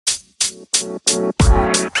Welcome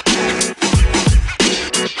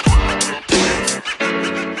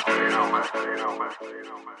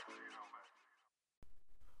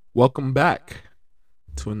back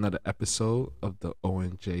to another episode of the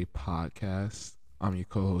ONJ podcast. I'm your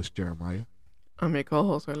co-host Jeremiah. I'm your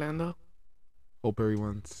co-host Orlando. Hope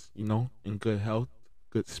everyone's, in good health,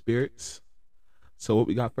 good spirits. So what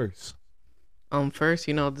we got first? First,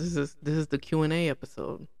 this is the Q&A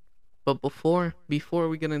episode. But before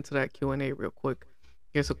we get into that Q&A real quick,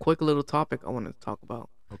 here's a quick little topic I wanted to talk about.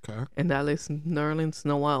 Okay. And that is Nerlens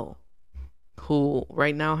Noel, who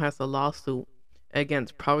right now has a lawsuit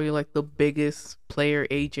against probably like the biggest player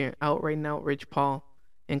agent out right now, Rich Paul,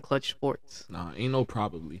 in Clutch Sports. Nah, ain't no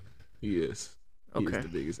probably. He is. He Okay. is the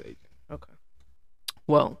biggest agent. Okay.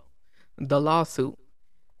 Well, the lawsuit,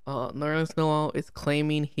 Nerlens Noel is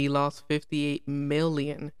claiming he lost $58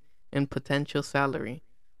 million in potential salary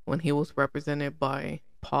when he was represented by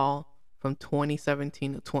Paul from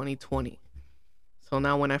 2017 to 2020. So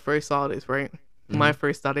now when I first saw this, right, my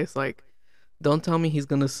first thought is like, don't tell me he's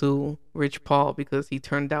gonna sue Rich Paul because he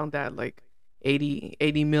turned down that like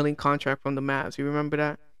 80 million contract from the Mavs. You remember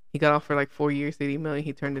that? He got offered like 4 years, 80 million.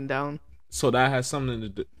 He turned it down. So that has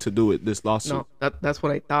something to do with this lawsuit. No, that's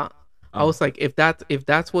what I thought. I was like, if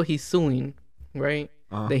that's what he's suing, right?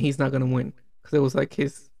 Then he's not gonna win because it was like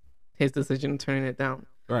his decision turning it down.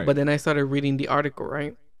 Right. But then I started reading the article,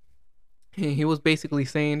 right? And he was basically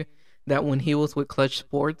saying that when he was with Clutch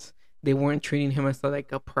Sports, they weren't treating him as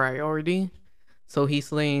like a priority. So he's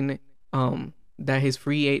saying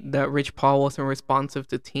that Rich Paul wasn't responsive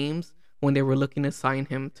to teams when they were looking to sign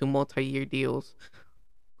him to multi-year deals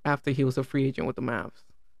after he was a free agent with the Mavs.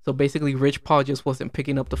 So basically, Rich Paul just wasn't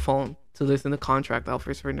picking up the phone to listen to contract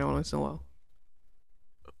offers for Nerlens Noel.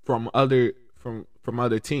 From other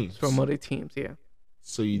teams. From other teams, yeah.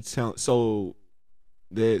 So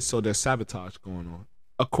there's sabotage going on,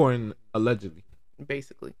 according allegedly.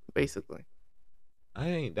 Basically. That's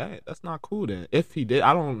not cool then. If he did,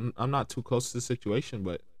 I'm not too close to the situation,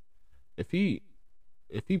 but if he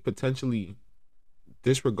potentially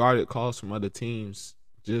disregarded calls from other teams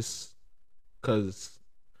just because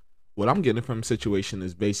what I'm getting from the situation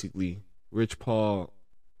is basically Rich Paul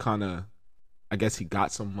kind of, I guess he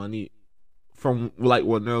got some money from like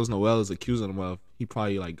what Nerlens Noel is accusing him of. He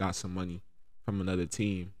probably like got some money from another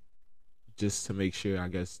team just to make sure, I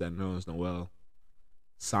guess, that Nerlens Noel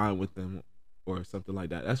signed with them or something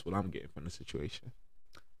like that. That's what I'm getting from the situation.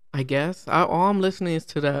 I guess all I'm listening is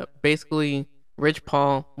to that. Basically, Rich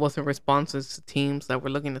Paul wasn't responsive to teams that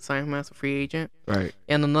were looking to sign him as a free agent. Right.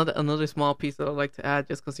 And another small piece that I'd like to add,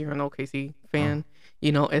 just because you're an OKC fan,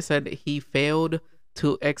 it said that he failed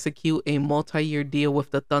to execute a multi-year deal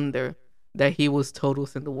with the Thunder that he was told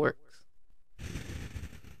was in the works.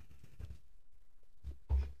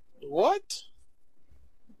 What?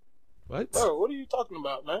 What? Bro, what are you talking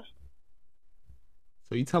about, man?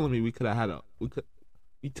 So you telling me we could have had a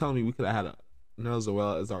Nerlens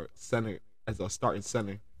Noel as our center, as our starting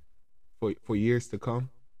center for years to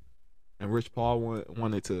come, and Rich Paul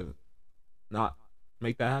wanted to not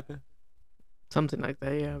make that happen? Something like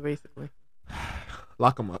that, yeah, basically.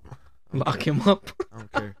 Lock him up. Lock him up. I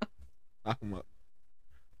don't care. Lock him up.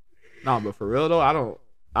 Nah, but for real though,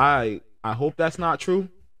 I hope that's not true.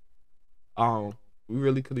 We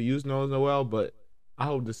really could have used Nerlens Noel, but I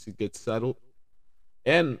hope this gets settled.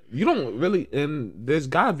 And there's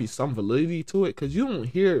gotta be some validity to it, because you don't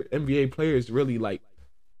hear NBA players really like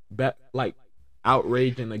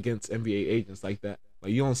outraging against NBA agents like that.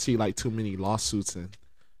 Like, you don't see like too many lawsuits and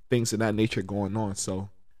things of that nature going on. So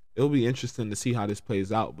it'll be interesting to see how this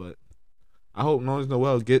plays out. But I hope Nerlens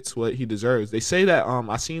Noel gets what he deserves. They say that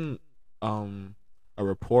I seen a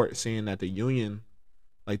report saying that the union,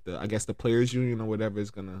 like the players union or whatever, is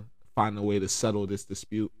gonna find a way to settle this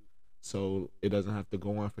dispute, so it doesn't have to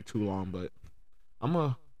go on for too long. But I'm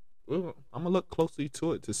gonna look closely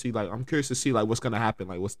to it to see, like, I'm curious to see like what's gonna happen,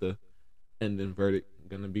 like what's the ending verdict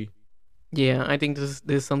gonna be. Yeah, I think this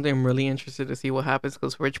is something I'm really interested to see what happens,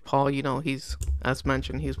 because Rich Paul, he's, as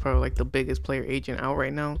mentioned, he's probably like the biggest player agent out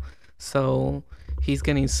right now. So he's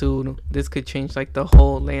getting sued. This could change like the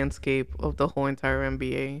whole landscape of the whole entire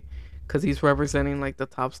NBA, because he's representing like the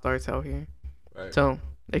top stars out here. Right. So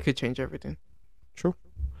it could change everything. True.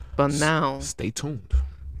 But now, stay tuned.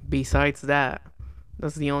 Besides that,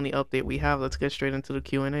 that's the only update we have. Let's get straight into the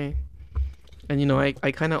Q&A. And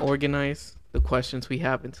I kind of organize the questions we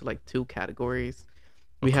have into like two categories.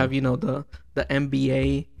 We have the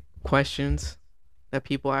NBA questions that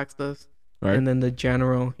people asked us, right, and then the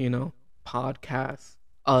general podcast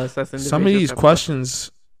us as individuals. Some of these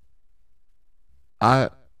questions, I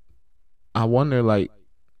wonder, like,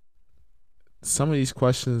 some of these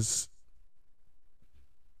questions,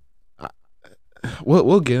 I,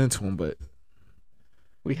 we'll get into them, but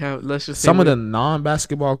We have, let's just say, some of the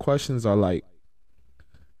non-basketball questions are like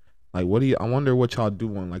what do you? I wonder what y'all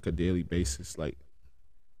do on like a daily basis. Like,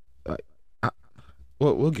 I,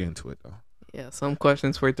 we'll get into it though. yeah, some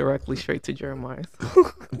questions were directly straight to Jeremiah.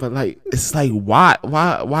 But like, it's like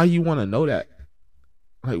why you want to know that?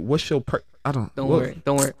 Like, what's your I don't. Don't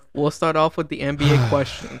worry. We'll start off with the NBA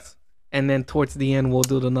questions, and then towards the end we'll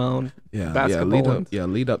do the basketball ones.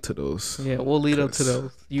 Lead up to those. Yeah, we'll lead up to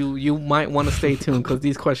those. You might want to stay tuned because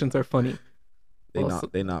these questions are funny. They're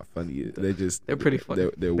not funny. They're pretty funny.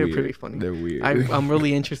 They're weird. Pretty funny. They're weird. I'm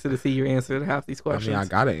really interested to see your answer to half these questions. I mean, I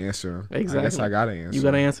gotta answer them. Exactly. I guess I gotta answer. You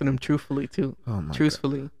gotta answer them truthfully too. Oh my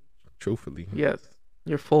Truthfully. God. Truthfully. Yes.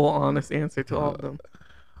 Your full, honest answer to all of them.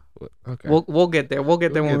 Okay. We'll get there. We'll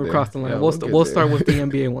get there when we cross the line. Yeah, we'll start with the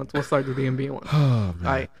NBA ones. We'll start with the NBA ones. Oh, man.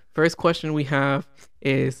 All right. First question we have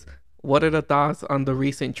is, what are the thoughts on the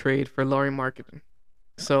recent trade for Lauri Markkanen?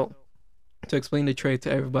 So, to explain the trade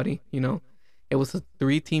to everybody, it was a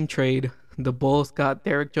 3-team trade. The Bulls got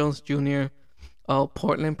Derrick Jones Jr., a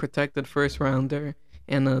Portland protected first rounder,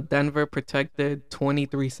 and a Denver protected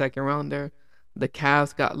 23 second rounder. The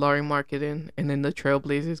Cavs got Lauri Markkanen, and then the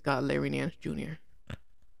Trailblazers got Larry Nance Jr.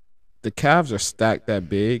 The Cavs are stacked at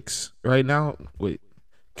bigs right now with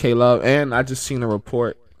K-Love, and I just seen a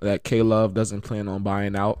report that K-Love doesn't plan on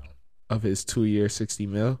buying out of his 2-year $60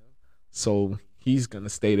 million, so he's gonna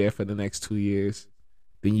stay there for the next 2 years.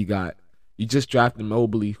 Then you just drafted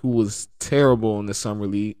Mobley, who was terrible in the summer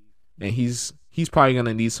league, and he's probably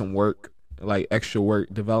gonna need some work, like extra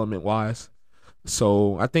work, development wise.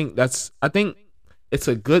 So I think it's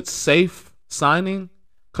a good, safe signing,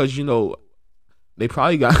 because they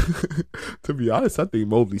probably got. To be honest, I think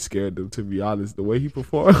Mobley scared them. To be honest, the way he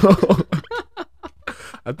performed,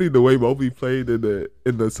 I think the way Mobley played in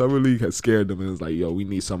the summer league has scared them. And it's like, yo, we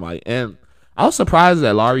need somebody. And I was surprised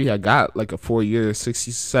that Lauri had got like a 4-year,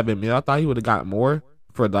 $67 million. I thought he would have got more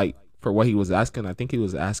for what he was asking. I think he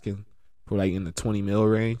was asking for like in the $20 million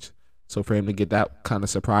range. So for him to get that kind of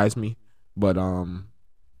surprised me. But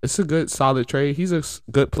it's a good, solid trade. He's a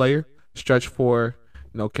good player. Stretch 4,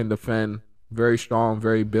 can defend. Very strong,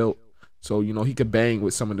 very built. So, he could bang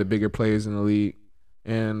with some of the bigger players in the league.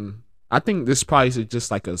 And I think this price is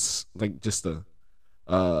just a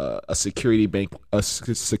security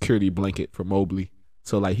blanket for Mobley.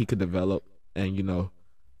 So like he could develop and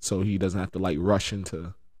so he doesn't have to like rush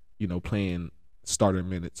into, playing starter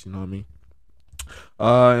minutes, you know what I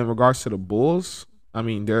mean? In regards to the Bulls, I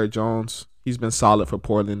mean, Derrick Jones, he's been solid for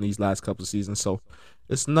Portland these last couple of seasons. So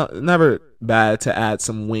it's never bad to add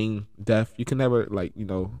some wing depth. You can never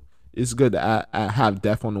it's good to have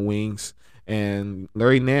depth on the wings. And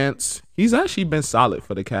Larry Nance, he's actually been solid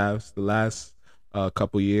for the Cavs the last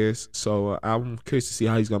couple years. So I'm curious to see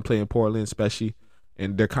how he's gonna play in Portland, especially.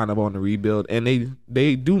 And they're kind of on the rebuild, and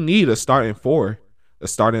they do need a starting power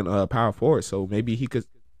forward. So maybe he could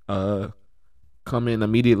come in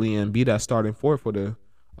immediately and be that starting forward for the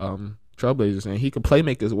Trailblazers, and he could play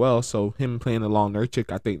make as well. So him playing along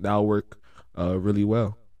Nurkic, I think that'll work really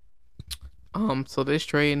well. So this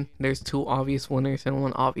trade, there's 2 obvious winners and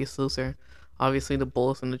 1 obvious loser. Obviously, the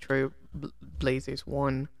Bulls and the Trailblazers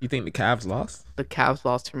won. You think the Cavs lost? The Cavs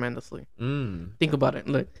lost tremendously. Think about it.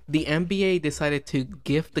 Look, the NBA decided to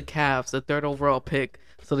gift the Cavs the 3rd overall pick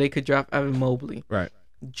so they could draft Evan Mobley. Right.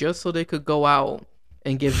 Just so they could go out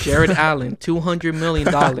and give Jared Allen $200 million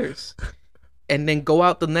and then go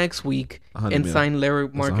out the next week and sign Larry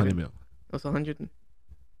Markkanen. It was 100.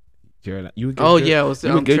 Jared, it was.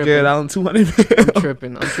 You would give Jared Allen $200 million. I'm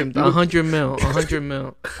tripping. 100 mil. 100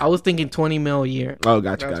 mil. I was thinking 20 mil a year. Oh,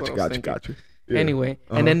 got you. Yeah. Anyway,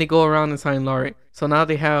 and then they go around and sign Lauri. So now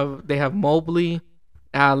they have Mobley,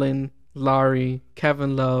 Allen, Lauri,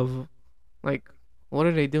 Kevin Love. Like, what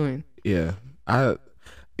are they doing? Yeah,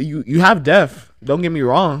 you have depth. Don't get me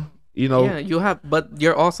wrong. Yeah, you have, but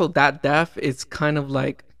you're also that depth. It's kind of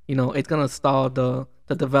like it's gonna stall the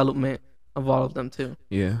development of all of them too.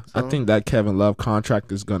 Yeah, so I think that Kevin Love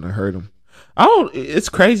contract is gonna hurt him. It's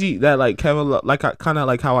crazy that like Kevin Love, kind of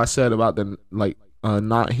like how I said about the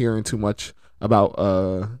not hearing too much about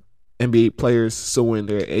NBA players suing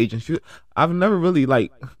their agents. I've never really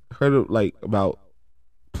heard of about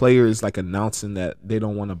players announcing that they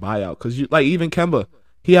don't want to buy out, because even Kemba,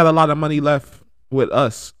 he had a lot of money left with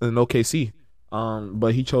us in OKC,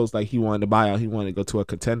 but he chose he wanted to buy out. He wanted to go to a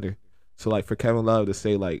contender. So for Kevin Love to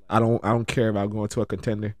say I don't care about going to a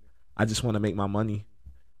contender, I just want to make my money.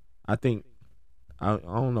 I think I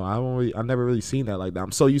don't know. I never really seen that like that.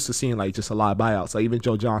 I'm so used to seeing just a lot of buyouts. Even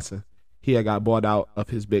Joe Johnson, he had got bought out of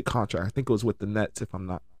his big contract. I think it was with the Nets, if I'm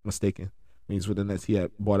not mistaken. When he's with the Nets, he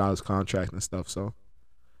had bought out his contract and stuff. So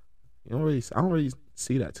I don't really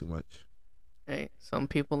see that too much. Hey, some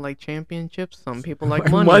people like championships, some people like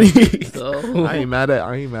money. So I ain't mad at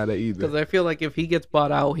either. Because I feel like if he gets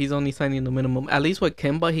bought out, he's only signing the minimum. At least with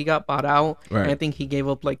Kemba, he got bought out. Right. And I think he gave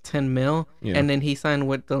up like 10 mil, Yeah. and then he signed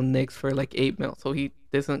with the Knicks for like 8 mil. So he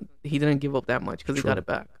didn't give up that much because he True. got it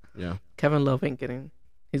back. Yeah. Kevin Love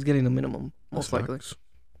he's getting the minimum most likely. Facts.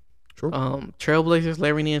 True. Trailblazers,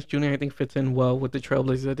 Larry Nance Jr. I think fits in well with the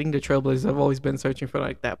Trailblazers. I think the Trailblazers have always been searching for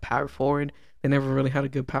like that power forward. They never really had a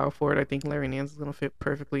good power forward. I think Larry Nance is gonna fit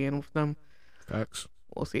perfectly in with them. Facts.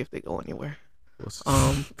 We'll see if they go anywhere. We'll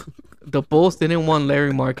see. The Bulls didn't want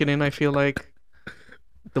Larry Marketing. I feel like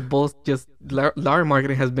the Bulls Larry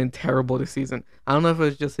Marketing has been terrible this season. I don't know if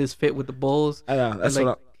it's just his fit with the Bulls. Yeah, that's like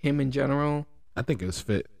what him in general. I think it was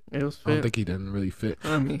fit. It was I don't fit. think he didn't really fit.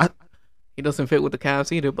 I mean, he doesn't fit with the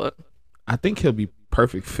Cavs either. But I think he'll be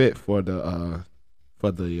perfect fit for the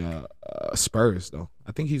Spurs though.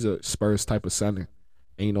 I think he's a Spurs type of center,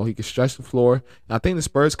 and he can stretch the floor. And I think the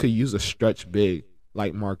Spurs could use a stretch big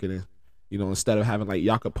like Marketing. Instead of having like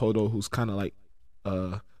Jakob who's kind of like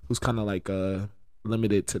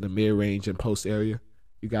limited to the mid range and post area.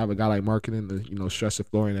 You got a guy like Marketing to stretch the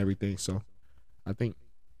floor and everything. So I think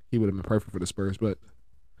he would have been perfect for the Spurs, but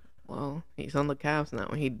well, he's on the Cavs now.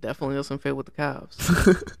 He definitely doesn't fit with the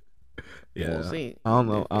Cavs. yeah, We'll see. I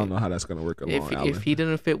don't know how that's gonna work along. If he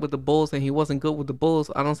didn't fit with the Bulls and he wasn't good with the Bulls,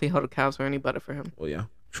 I don't see how the Cavs are any better for him. Well, yeah,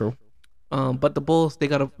 true. But the Bulls, they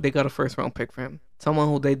got a first round pick for him. Someone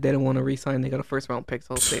who they didn't want to re-sign, they got a first round pick,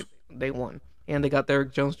 so they won. And they got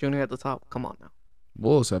Derrick Jones Jr. at the top. Come on now.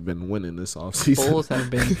 Bulls have been winning this offseason. Bulls have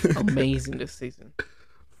been amazing this season.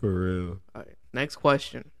 For real. All right, next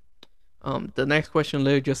question. The next question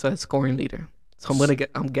literally just says scoring leader. So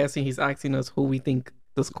I'm guessing he's asking us who we think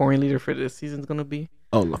the scoring leader for this season is gonna be.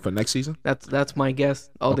 Oh, for next season? That's my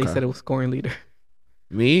guess. They said it was scoring leader.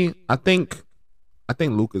 Me, I think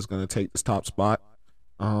Luka's gonna take this top spot.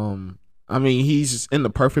 I mean, he's in the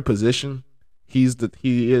perfect position. He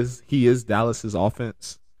is Dallas's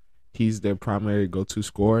offense. He's their primary go-to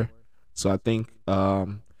scorer. So I think,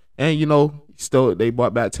 still they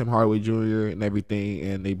brought back Tim Hardaway Jr. and everything,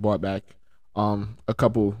 and they brought back a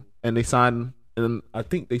couple, and they signed, and I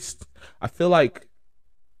think I feel like,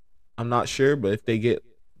 I'm not sure, but if they get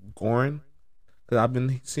Goran, because I've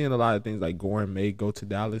been seeing a lot of things like Goran may go to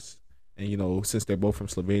Dallas, and since they're both from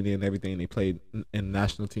Slovenia and everything, they played in the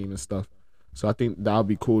national team and stuff. So I think that'll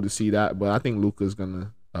be cool to see that. But I think Luka's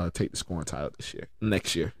gonna take the scoring title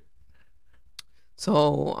next year.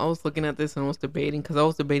 So I was looking at this and I was debating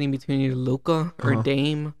between either Luka or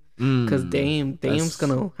Dame, because Dame's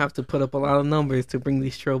gonna have to put up a lot of numbers to bring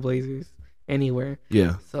these Trailblazers anywhere.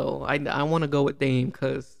 Yeah. So I want to go with Dame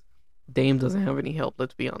because Dame doesn't have any help.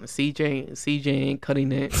 Let's be honest. CJ ain't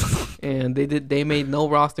cutting it, and they made no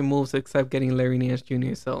roster moves except getting Larry Nance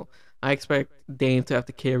Jr. So I expect Dame to have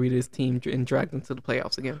to carry this team and drag them to the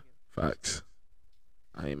playoffs again. Facts.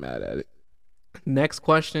 I ain't mad at it. Next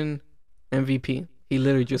question, MVP. He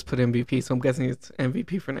literally just put MVP, so I'm guessing it's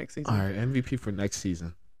MVP for next season. All right, MVP for next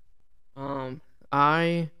season.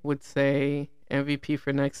 I would say MVP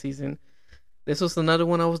for next season. This was another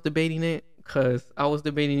one I was debating it because I was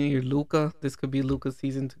debating either Luka. This could be Luka's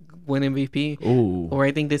season to win MVP. Ooh. Or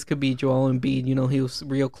I think this could be Joel Embiid. He was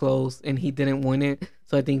real close and he didn't win it.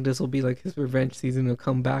 So I think this will be like his revenge season to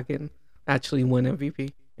come back and actually win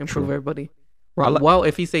MVP and prove everybody. Well,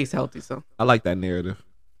 if he stays healthy, so. I like that narrative.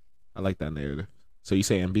 So you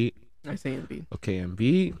say Embiid? I say Embiid. Okay,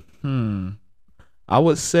 Embiid. I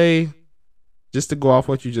would say, just to go off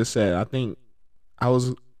what you just said, I think I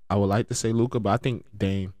would like to say Luka, but I think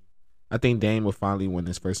Dame. I think Dame will finally win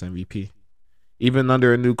his first MVP. Even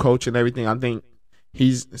under a new coach and everything, I think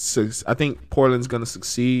Portland's gonna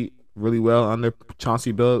succeed really well under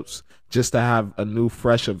Chauncey Billups. Just to have a new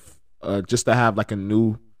just to have like a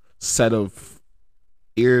new set of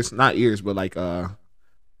ears, not ears, but like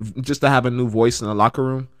just to have a new voice in the locker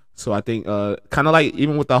room. So I think kind of like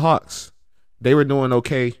even with the Hawks, they were doing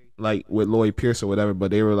okay like with Lloyd Pierce or whatever,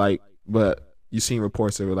 but you seen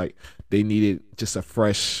reports that were like they needed just a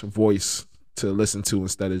fresh voice to listen to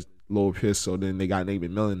instead of Lloyd Pierce. So then they got Nate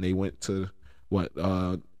McMillan. They went to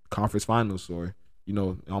conference finals or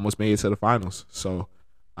almost made it to the finals. So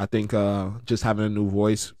I think just having a new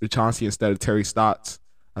voice with Chauncey instead of Terry Stotts,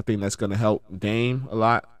 I think that's gonna help Dame a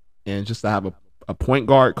lot, and just to have a point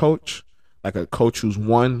guard coach, like a coach who's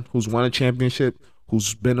won a championship,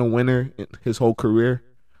 who's been a winner in his whole career.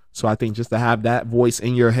 So I think just to have that voice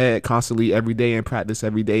in your head constantly every day in practice,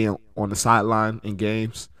 every day on the sideline in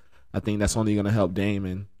games, I think that's only gonna help Dame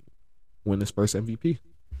and win his first MVP.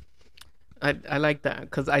 I like that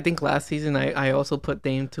because I think last season I also put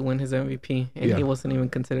Dame to win his MVP and he wasn't even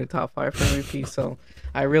considered top 5 for MVP. So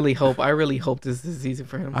I really hope this is easy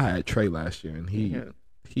for him. I had Trey last year and he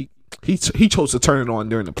chose to turn it on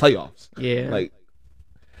during the playoffs. Yeah, like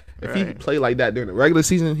if he played like that during the regular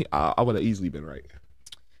season, I would have easily been right.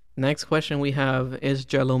 Next question we have is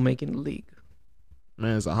Jello making the league?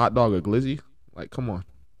 Man, is a hot dog a glizzy? Like, come on.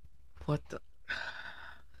 What the?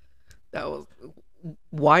 That was.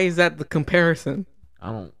 Why is that the comparison?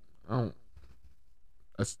 I don't.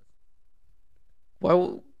 That's. Why?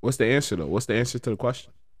 What's the answer though? What's the answer to the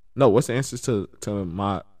question? No, what's the answer to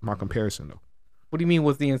my comparison though? What do you mean?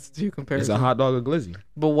 What's the answer to your comparison? Is a hot dog a glizzy?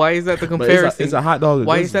 But why is that the comparison? Is a hot dog a glizzy?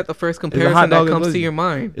 Why is that the first comparison that comes to your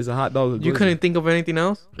mind? Is a hot dog a glizzy? You couldn't think of anything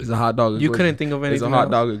else? Is a hot dog a glizzy? You couldn't think of anything else? Is a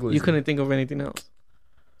hot dog a glizzy? You couldn't think of anything else?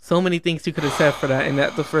 So many things you could have said for that, and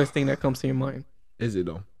that's the first thing that comes to your mind. Is it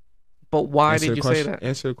though? But why did you say that?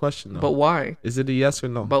 Answer the question though. But why? Is it a yes or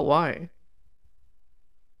no? But why?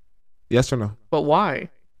 Yes or no? But why?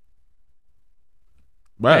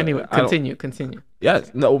 Right. Anyway, continue.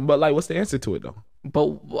 Yes. No, but like, what's the answer to it though?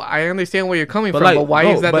 But I understand where you're coming from, but why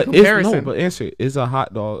is that the comparison? But answer it. Is a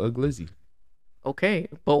hot dog a glizzy? Okay,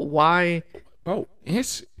 but why? Bro,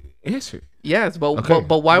 answer. Yes, but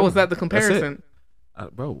why was that the comparison?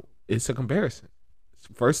 Bro, it's a comparison.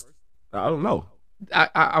 First, I don't know.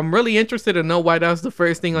 I'm really interested to know why that was the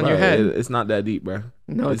first thing on your head. It's not that deep, bro.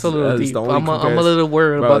 No, it's a little deep. I'm a little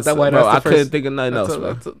worried about that. Why that's the first. I couldn't think of nothing else,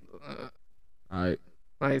 bro. All right.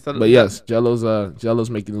 So but yes, Jello's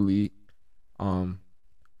making the league.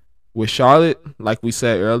 With Charlotte, like we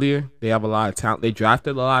said earlier, they have a lot of talent. They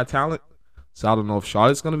drafted a lot of talent, so I don't know if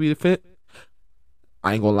Charlotte's gonna be the fit.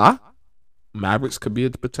 I ain't gonna lie, Mavericks could be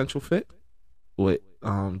a potential fit. With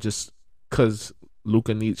just because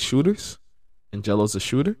Luka needs shooters, and Jello's a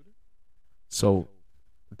shooter, so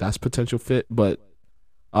that's potential fit. But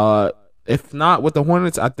if not with the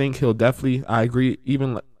Hornets, I think he'll definitely. I agree.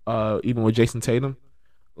 Even with Jason Tatum.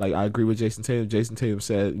 Like, I agree with Jason Tatum. Jason Tatum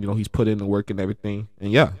said, he's put in the work and everything.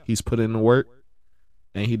 And, yeah, he's put in the work.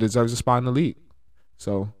 And he deserves a spot in the league.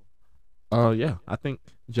 So, yeah, I think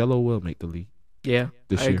Jello will make the league. Yeah,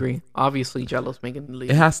 I agree. Obviously, Jello's making the league.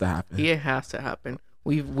 It has to happen. Yeah, it has to happen.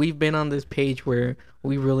 We've been on this page where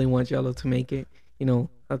we really want Jello to make it.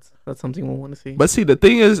 That's something we want to see. But, see, the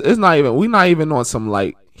thing is, we're not even on some,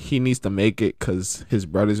 like, he needs to make it because his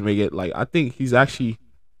brothers make it. Like, I think he's actually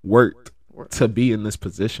worked to be in this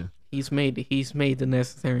position. He's made the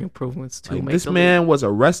necessary improvements to make this man was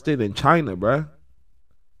arrested in China, bro.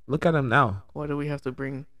 Look at him now. Why do we have to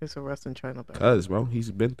bring his arrest in China back? Because, bro, he's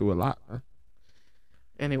been through a lot, man.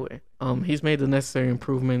 Anyway, he's made the necessary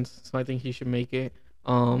improvements, so I think he should make it.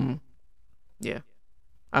 Yeah.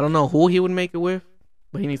 I don't know who he would make it with,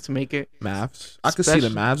 but he needs to make it. Mavs. I could see the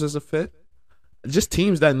Mavs as a fit. Just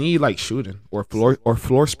teams that need like shooting or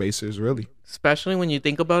floor spacers, really. Especially when you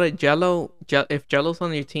think about it, if Jello's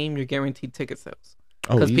on your team, you're guaranteed ticket sales.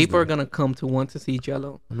 Because people are gonna come to want to see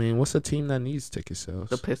Jello. I mean, what's a team that needs ticket sales?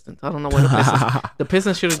 The Pistons. I don't know where the Pistons. The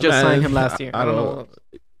Pistons should have just signed him last year. I don't know.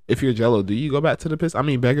 If you're Jello, do you go back to the Pistons? I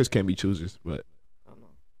mean, beggars can't be choosers, but I don't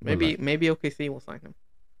know. Maybe OKC will sign him.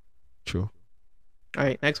 True. All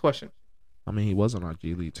right, next question. I mean, he was on our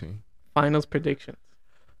G League team. Finals predictions.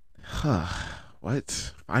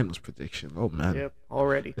 What? Finals prediction? Oh man. Yep,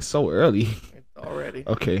 already. It's so early. Already.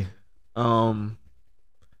 Okay.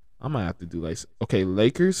 I might have to do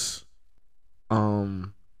Lakers.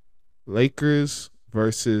 Lakers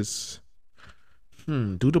versus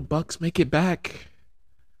do the Bucks make it back?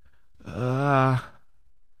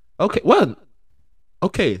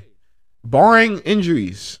 Okay. Barring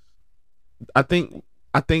injuries, I think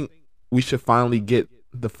we should finally get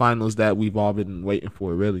the finals that we've all been waiting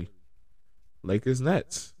for, really. Lakers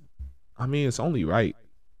Nets. I mean, it's only right.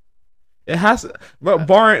 It has to, but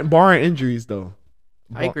barring injuries though.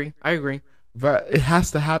 I agree. But it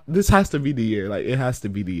has to happen. This has to be the year. Like, it has to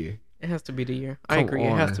be the year. It has to be the year. I agree.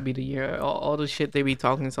 It has to be the year. All the shit they be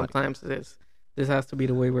talking sometimes is this has to be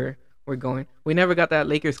the way we're going. We never got that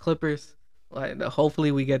Lakers Clippers. Like,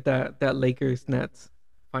 hopefully we get that Lakers Nets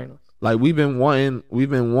finals. Like, we've been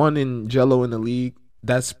wanting Jello in the league.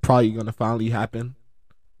 That's probably gonna finally happen.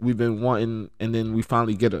 We've been wanting, and then we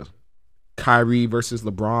finally get a Kyrie versus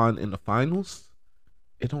LeBron in the finals.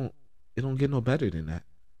 It don't get no better than that.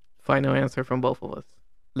 Final answer from both of us.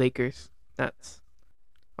 Lakers, Nets.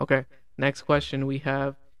 Okay. Next question we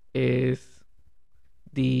have is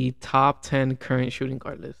the top 10 current shooting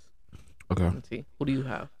guard list. Okay. Let's see. Who do you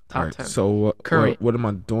have? Top 10. So current. What am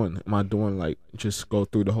I doing? Am I doing like just go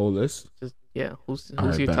through the whole list? Just Yeah, who's All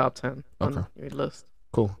right, your bet. top 10 on Okay. your list?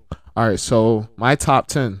 Cool. All right, so my top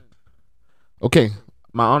 10. Okay,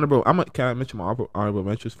 my honorable. Can I mention my honorable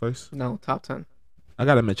mentions first? No, top 10. I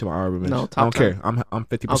gotta mention my honorable No, mentions. I don't top 10. care. I'm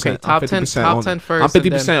 50%. Okay, I'm top 10, 50% top owner. 10 I'm first, and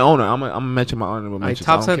then 50% owner. I'm gonna mention my honorable all right, mentions.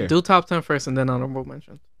 I top don't 10. care. Do top 10 first, and then honorable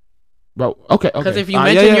mentions. Bro, okay. Because if you Yeah,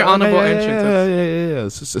 mention yeah, your okay, honorable yeah, entrances, yeah.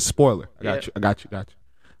 It's just a spoiler. I got Yeah. you.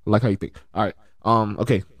 I like how you think. All right.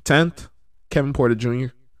 Okay. 10th, Kevin Porter Jr.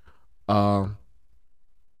 Um.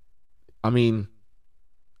 I mean,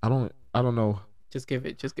 I don't know. just give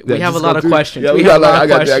it. Yeah, We have a just lot go of through. questions. Yeah, we have a lot I of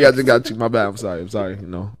got you. questions. Got you. My bad. I'm sorry. You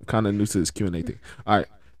know, kind of new to this Q&A thing. All right.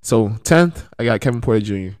 So 10th, I got Kevin Porter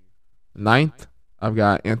Jr. 9th, I've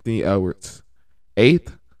got Anthony Edwards.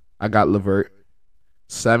 8th, I got LeVert.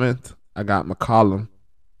 7th, I got McCollum.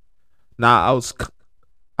 Now I'll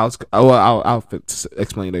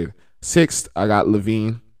explain later. 6th, I got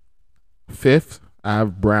Levine. 5th, I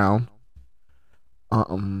have Brown.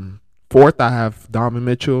 4th, I have Donovan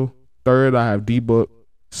Mitchell. 3rd, I have D-Book.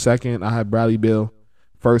 2nd, I have Bradley Beal.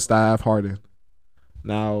 1st, I have Harden.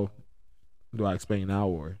 Now, do I explain now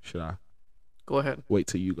or should I Go ahead. wait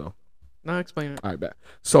till you go? No, explain it. All right, bet.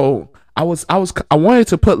 So I wanted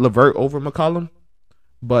to put LeVert over McCollum,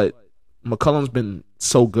 but McCollum's been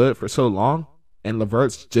so good for so long, and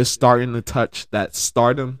LeVert's just starting to touch that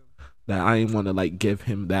stardom that I didn't want to like give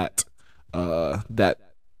him that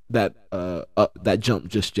jump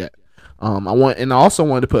just yet. I also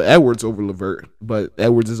wanted to put Edwards over LeVert, but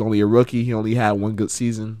Edwards is only a rookie. He only had one good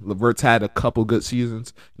season. LeVert's had a couple good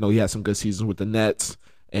seasons. You know, he had some good seasons with the Nets,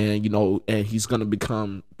 and and he's gonna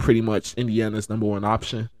become pretty much Indiana's number one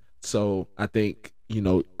option. So I think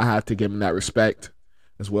I have to give him that respect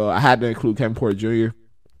as well. I had to include Kevin Porter Jr.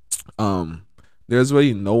 There's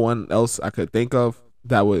really no one else I could think of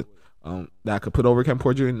that I could put over Kevin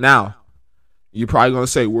Porter Jr. Now, you're probably gonna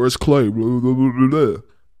say, "Where's Clay?" Blah, blah, blah, blah, blah.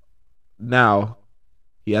 Now,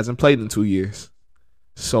 he hasn't played in 2 years,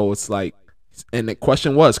 so it's like, and the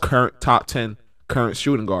question was current top 10 current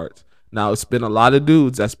shooting guards. Now, it's been a lot of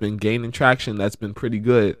dudes that's been gaining traction, that's been pretty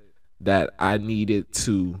good, that I needed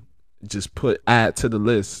to just add to the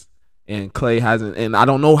list. And Clay hasn't, and I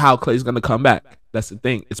don't know how Clay's gonna come back. That's the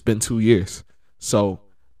thing. It's been 2 years, so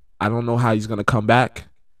I don't know how he's gonna come back.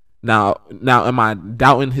 Now, am I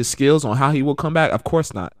doubting his skills on how he will come back? Of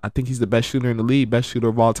course not. I think he's the best shooter in the league, best shooter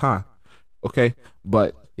of all time. Okay,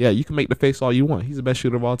 but yeah, you can make the face all you want. He's the best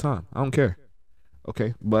shooter of all time. I don't care.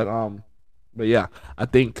 Okay, but yeah, I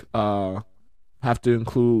think have to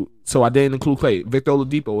include. So I didn't include Clay. Victor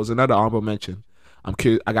Oladipo was another honorable mention. I'm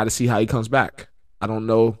curious. I got to see how he comes back. I don't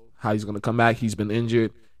know how he's gonna come back. He's been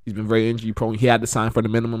injured. He's been very injury prone. He had to sign for the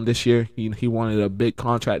minimum this year. He wanted a big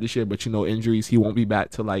contract this year, but injuries. He won't be back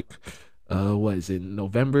till like what is it,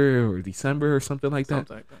 November or December or something like that.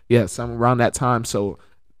 Something like that. Yeah, somewhere around that time. So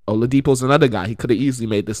Oladipo's another guy. He could have easily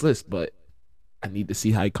made this list, but I need to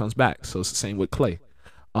see how he comes back. So it's the same with Clay.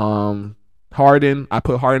 Harden, I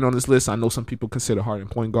put Harden on this list. I know some people consider Harden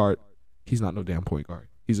point guard. He's not no damn point guard.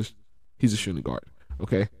 He's a shooting guard.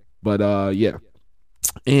 Okay, but yeah.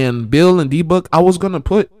 And Bill and D-Book, I was gonna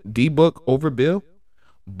put D-Book over Bill,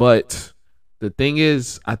 but the thing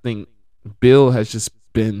is, I think Bill has just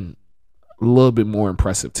been a little bit more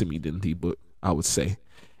impressive to me than D-Book, I would say.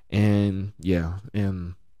 And yeah,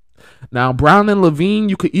 and now Brown and Levine,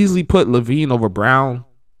 you could easily put Levine over Brown,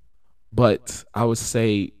 but I would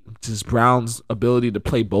say just Brown's ability to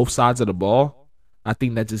play both sides of the ball, I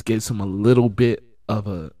think that just gives him a little bit of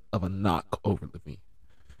a knock over Levine.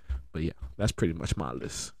 But yeah, that's pretty much my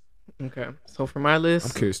list. Okay, so for my list,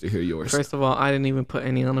 I'm curious to hear yours. First of all, I didn't even put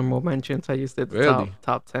any honorable mentions. I just did the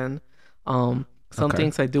top 10. Some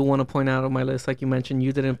things I do want to point out on my list, like you mentioned,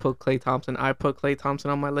 you didn't put Klay Thompson. I put Klay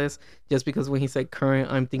Thompson on my list just because when he said current,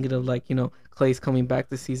 I'm thinking of Klay's coming back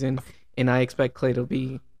this season, and I expect Klay to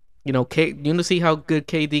be, see how good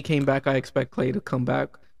KD came back. I expect Klay to come back,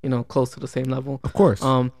 close to the same level. Of course.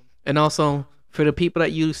 And also for the people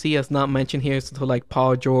that you see us not mentioned here, so like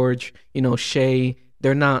Paul George, Shea,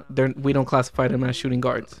 we don't classify them as shooting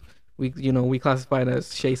guards. We classify it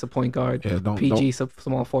as Shea's a point guard, PG's a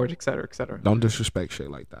small forward, et cetera. Don't disrespect Shea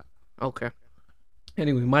like that. Okay.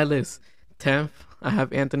 Anyway, my list. 10th, I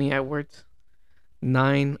have Anthony Edwards.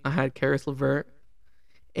 9, I had Caris LeVert.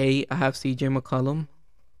 8, I have CJ McCollum.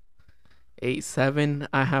 7,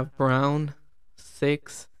 I have Brown.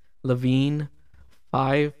 6, Levine.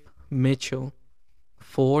 5, Mitchell.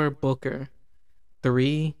 4, Booker.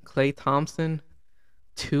 3, Klay Thompson.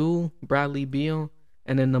 2, Bradley Beal.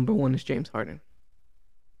 And then number 1 is James Harden.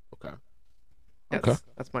 Okay.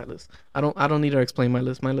 That's my list. I don't need to explain my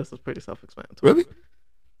list. My list is pretty self-explanatory. Really?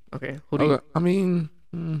 Okay. Who do you? I mean,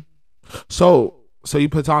 So you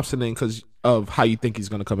put Thompson in because of how you think he's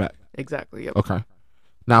gonna come back. Exactly. Yep. Okay.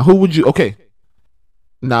 Now who would you? Okay.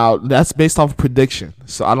 Now that's based off prediction,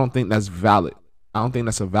 so I don't think that's valid. I don't think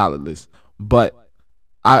that's a valid list, but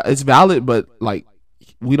it's valid. But like,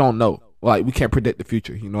 we don't know. Like, we can't predict the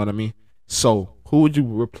future. You know what I mean? So who would you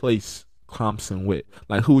replace Thompson with?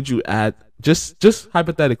 Like, who would you add? Just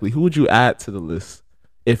hypothetically, who would you add to the list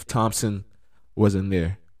if Thompson wasn't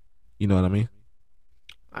there? You know what I mean?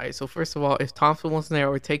 All right. So first of all, if Thompson wasn't there, I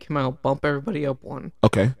would take him out, bump everybody up one.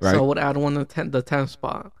 Okay, right. So I would add one to the 10th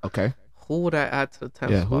spot. Okay. Who would I add to the 10th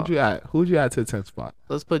spot? Yeah, who'd you add? Who'd you add to the 10th spot?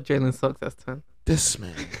 Let's put Jalen Suggs as 10. This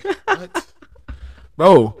man. What?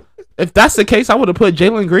 Bro, if that's the case, I would have put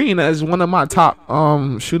Jalen Green as one of my top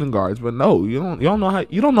shooting guards. But no, you don't know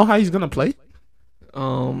how he's gonna play.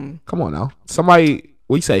 Come on now. Somebody,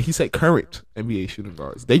 what you say? He said current NBA shooting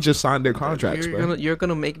guards. They just signed their contracts, You're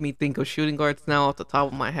gonna make me think of shooting guards now off the top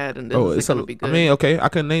of my head, and this is gonna be good. I mean, okay, I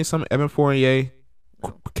could name some: Evan Fournier,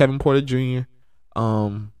 Kevin Porter Jr.,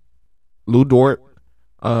 Lou Dort.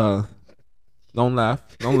 Don't laugh.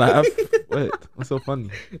 What's so funny?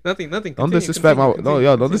 Nothing. Don't disrespect my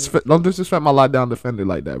don't disrespect my lockdown defender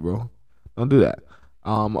like that, bro. Don't do that.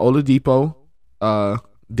 Oladipo,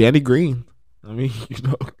 Danny Green. I mean,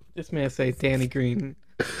 This man say Danny Green.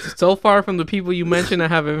 So far from the people you mentioned, I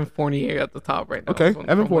have Evan Fournier at the top right now. Okay,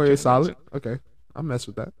 Evan Fournier is solid. Okay, I mess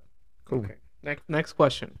with that. Cool. Okay. Next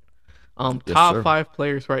question. Yes, top sir. 5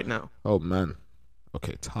 players right now. Oh man.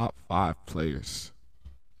 Okay, top 5 players.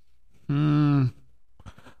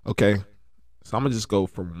 Okay, so I'm gonna just go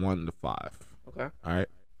from 1 to 5. Okay. All right.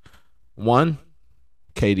 1,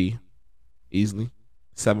 KD, easily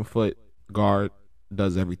 7 foot guard,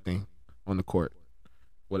 does everything on the court,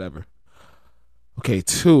 whatever. Okay,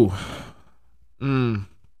 2.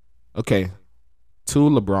 Okay, 2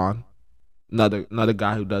 LeBron, another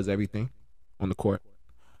guy who does everything on the court.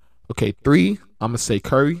 Okay, 3, I'm gonna say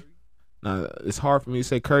Curry. Now it's hard for me to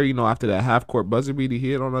say Curry, after that half court buzzer beater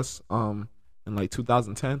he hit on us in like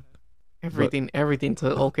 2010. Everything to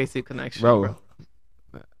OKC connection, bro.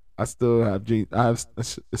 I still have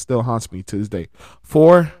it still haunts me to this day.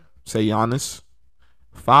 4, say Giannis.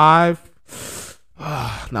 5,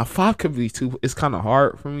 now 5 could be 2. It's kind of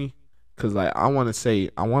hard for me because like I want to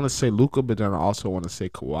say Luka, but then I also want to say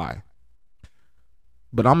Kawhi.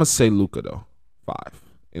 But I'm gonna say Luka though, 5,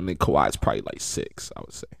 and then Kawhi's probably like 6. I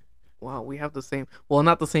would say. Wow, we have the same. Well,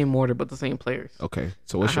 not the same order, but the same players. Okay,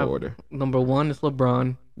 so what's your order? Number 1 is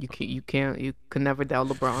LeBron. You can never doubt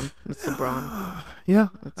LeBron. It's LeBron. Yeah,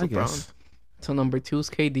 it's I LeBron. guess. So number 2 is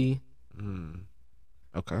KD.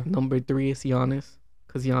 Okay. Number 3 is Giannis,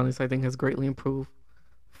 because Giannis I think has greatly improved.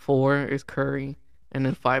 4 is Curry, and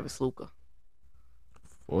then 5 is Luka.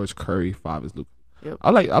 4 is Curry, 5 is Luka. Yep. I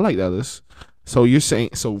like that list. So you're saying,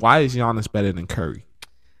 why is Giannis better than Curry?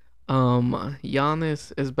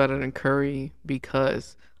 Giannis is better than Curry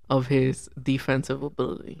because of his defensive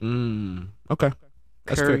ability. Okay.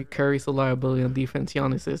 That's Curry's a liability on defense.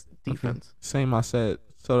 Giannis is defense. Okay. Same I said.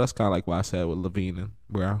 So that's kind of like what I said with Levine and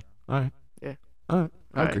Brown. All right. Yeah. All right.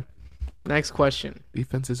 I agree. Next question.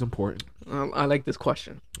 Defense is important. I like this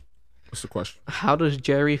question. What's the question? How does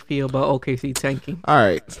Jerry feel about OKC tanking? All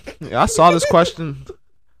right. Yeah, I saw this question.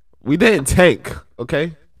 We didn't tank,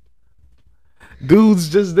 okay? Dudes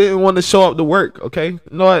just didn't want to show up to work, okay?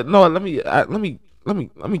 No, let me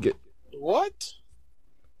get. What?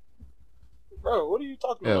 Bro, what are you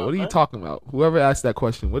talking about? Yeah, what are you talking about? Whoever asked that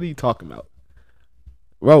question, what are you talking about?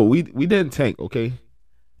 Bro, we didn't tank, okay?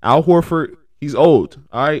 Al Horford, he's old,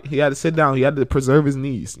 all right? He had to sit down. He had to preserve his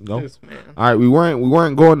knees, This man. All right, we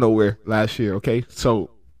weren't going nowhere last year, okay? So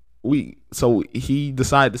he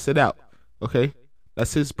decided to sit out, okay?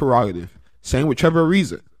 That's his prerogative. Same with Trevor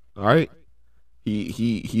Ariza, all right?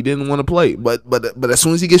 He didn't want to play, but as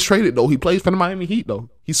soon as he gets traded though, he plays for the Miami Heat though.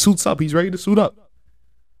 He suits up. He's ready to suit up.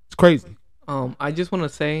 It's crazy. I just want to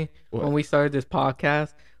say when we started this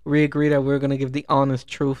podcast, we agreed that we were gonna give the honest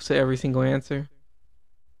truth to every single answer.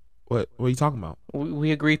 What are you talking about?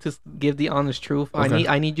 We agreed to give the honest truth. Okay.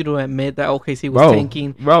 I need you to admit that OKC was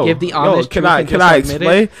tanking. Bro, give the honest truth. Can I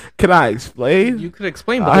explain? Can I explain? You could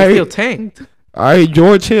explain, but they still tanked. All right,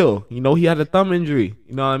 George Hill. He had a thumb injury.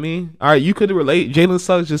 You know what I mean? All right, you could relate. Jalen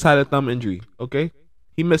Suggs just had a thumb injury. Okay,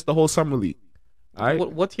 he missed the whole summer league. All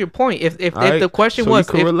right. What's your point? If right. the question so was,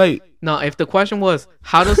 you could relate. No, if the question was,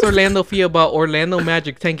 how does Orlando feel about Orlando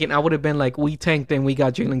Magic tanking? I would have been like, we tanked and we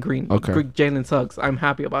got Jalen Green. Okay. Jalen Suggs. I'm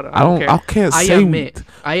happy about it. I can't say.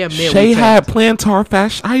 I admit. Shea had plantar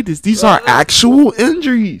fasciitis. These are actual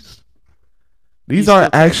injuries. These are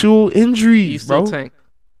actual injuries, bro. Tank.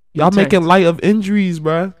 Y'all making light of injuries,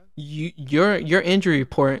 bro. Your injury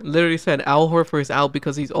report literally said Al Horford is out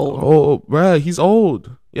because he's old. Oh, bruh, he's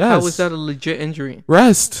old. Yes. How is that a legit injury?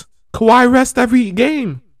 Rest. Kawhi rest every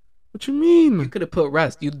game. What you mean? You could have put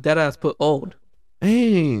rest. You deadass put old.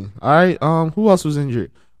 Hey, all right. Who else was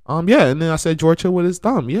injured? Yeah, and then I said George Hill with his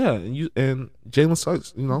thumb. Yeah, and Jalen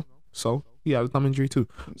Suggs. So he had a thumb injury too.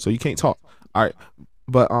 So you can't talk. All right,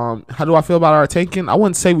 but how do I feel about our tanking? I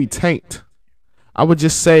wouldn't say we tanked. I would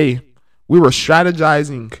just say we were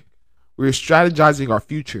strategizing. We were strategizing our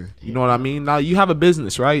future. You know what I mean? Now you have a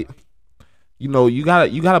business, right? You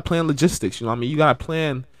gotta plan logistics. You know what I mean? You gotta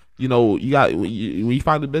plan. When you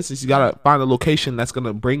find a business, you gotta find a location that's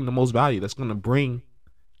gonna bring the most value. That's gonna bring,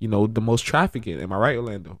 the most traffic in. Am I right,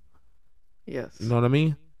 Orlando? Yes. You know what I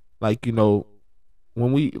mean? Like,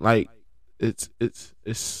 when we it's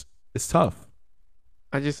tough.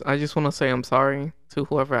 I just want to say I'm sorry to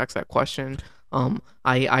whoever asked that question.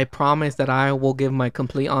 I promise that I will give my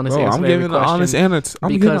complete honest answer. I'm giving the honest answer.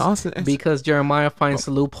 Because Jeremiah finds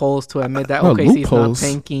loopholes to admit that OKC is not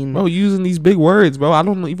tanking. Bro, using these big words, bro. I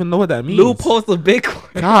don't even know what that means. Loopholes a big word.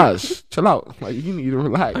 Gosh, chill out. Like, you need to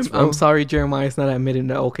relax. I'm sorry, Jeremiah is not admitting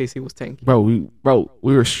that OKC was tanking. Bro, we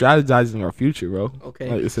were strategizing our future, bro. Okay,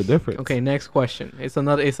 like, it's a difference. Okay, next question. It's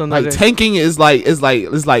another. Like, tanking is like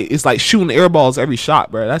shooting air balls every shot,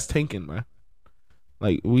 bro. That's tanking, bro.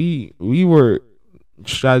 Like, we were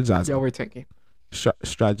strategizing. Y'all were tanking.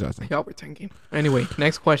 Strategizing. Y'all were tanking. Anyway,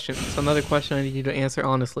 next question. It's another question I need you to answer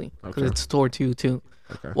honestly, because it's toward you too.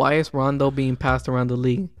 Okay. Why is Rondo being passed around the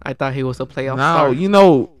league? I thought he was a playoff star.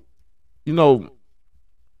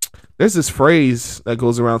 There's this phrase that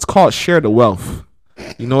goes around. It's called share the wealth.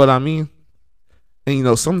 You know what I mean?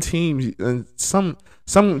 And some teams and some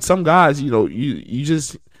guys, you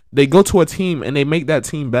just, they go to a team and they make that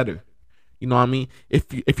team better. You know what I mean?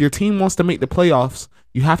 If your team wants to make the playoffs,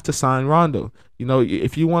 you have to sign Rondo.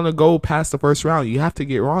 If you want to go past the first round, you have to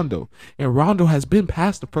get Rondo. And Rondo has been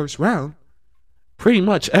past the first round pretty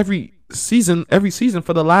much every season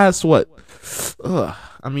for the last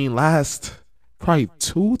last probably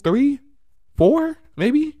 2, 3, 4,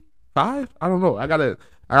 maybe 5. I don't know. I gotta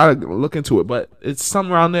look into it, but it's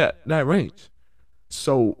somewhere around that range.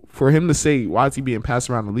 So for him to say, why is he being passed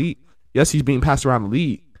around the league? Yes, he's being passed around the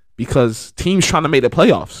league because teams trying to make the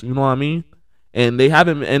playoffs. You know what I mean? And they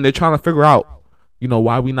haven't, and they're trying to figure out,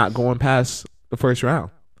 why we not going past the first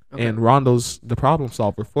round. Okay. And Rondo's the problem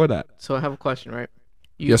solver for that. So I have a question, right?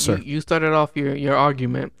 Yes, sir. You started off your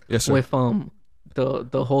argument with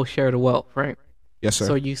the whole share the wealth, right? Yes, sir.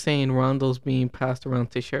 So you saying Rondo's being passed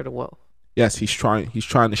around to share the wealth? Yes, he's trying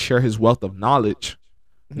to share his wealth of knowledge,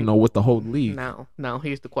 with the whole league. Now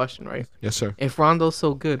here's the question, right? Yes, sir. If Rondo's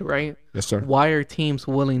so good, right? Yes, sir. Why are teams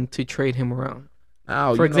willing to trade him around?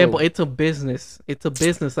 Now, for example, it's a business. It's a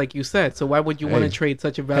business, like you said. So why would you want to trade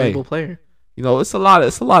such a valuable player? It's a lot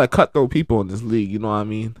of cutthroat people in this league. You know what I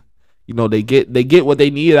mean? They get what they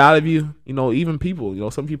need out of you. Even people.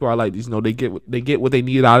 Some people are like these. They get what they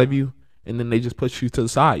need out of you, and then they just push you to the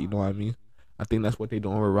side. You know what I mean? I think that's what they're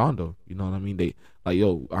doing with Rondo. You know what I mean? They like,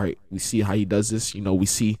 all right, we see how he does this. We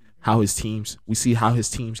see how his teams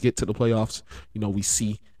get to the playoffs. We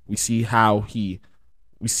see how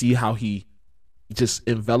he just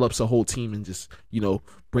envelops a whole team and just,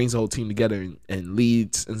 brings the whole team together and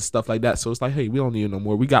leads and stuff like that. So it's like, hey, we don't need it no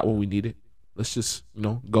more. We got what we needed. Let's just,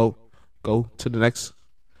 go to the next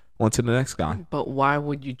guy. But why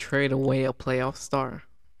would you trade away a playoff star?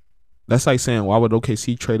 That's like saying, why would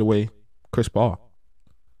OKC trade away Chris Paul?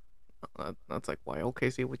 That's like why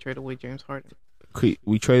OKC would trade away James Harden.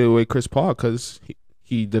 We traded away Chris Paul because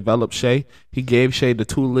he developed Shea. He gave Shea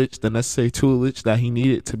the necessary toolage that he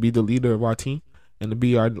needed to be the leader of our team and to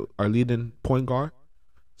be our leading point guard.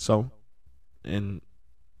 So, and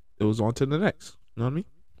it was on to the next. You know what I mean?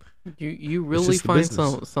 You really find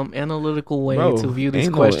some analytical way to view these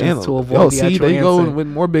questions to avoid the actual they answer. go with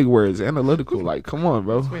more big words. Analytical, like, come on,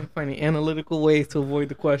 bro. Finding analytical ways to avoid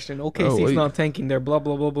the question. Okay, he's not tanking. They're blah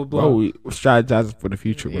blah blah blah blah. Bro, we're strategizing for the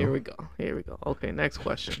future, bro. Here we go. Okay, next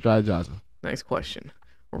question. Strategizing. Next question.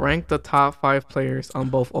 Rank the top 5 players on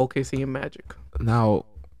both OKC and Magic. Now,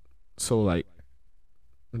 so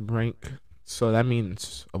rank. So that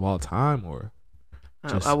means of all time, or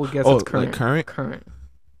I would guess it's current. Like current.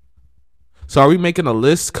 So are we making a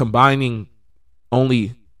list combining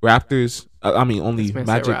only Raptors? Only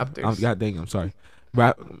Magic. God dang, I'm sorry.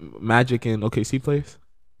 Magic and OKC players?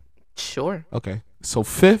 Sure. Okay. So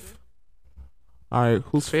 5th? All right,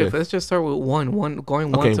 who's 5th? Let's just start with 1.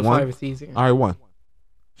 Going 1 to 5 is easier. All right, 1.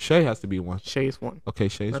 Shea has to be 1. Shea's 1. Okay,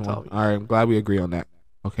 Shea's 1. All right, I'm glad we agree on that.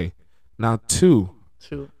 Okay. Now 2.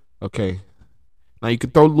 2. Okay. Now you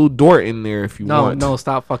could throw Lou Dort in there if you want. No,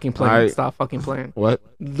 stop fucking playing. Alright. Stop fucking playing. What?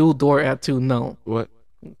 Lou Dort at 2, no. What?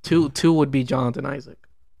 Two would be Jonathan Isaac.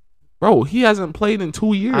 Bro, he hasn't played in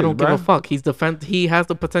 2 years. I don't bro. give a fuck. He has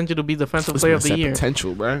the potential to be defensive player of the year.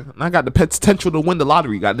 Potential, bro. And I got the potential to win the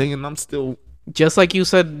lottery, goddamn, and I'm still. Just like you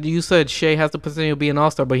said Shea has the potential to be an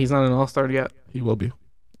all-star, but he's not an all-star yet. He will be.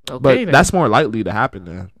 Okay, But then. that's more likely to happen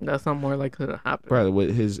then. That's not more likely to happen. Bro,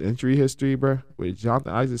 with his injury history, bro, with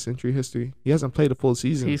Jonathan Isaac's injury history, he hasn't played a full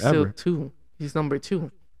season He's ever. still 2. He's number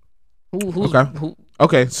 2. Okay.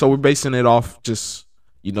 Okay, so we're basing it off just,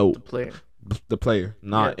 The player. the player,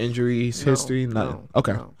 not Yes. injuries, No, history, nothing. no,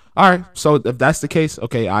 Okay. no. All right. So if that's the case,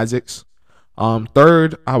 okay, Isaacs.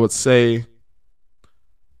 Third, I would say,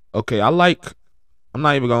 okay, I'm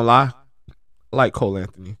not even gonna lie, I like Cole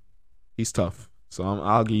Anthony. He's tough, so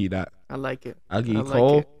I'll give you that. I like it. I'll give you I like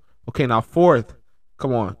Cole. it. Okay, now fourth,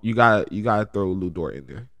 come on, you gotta throw Lou Dort in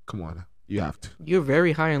there. Come on, you have to. You're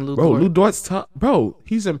very high on Lou Bro, Dort. Lou Dort's tough. Bro,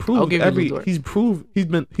 he's I'll improved give you Lou Dort.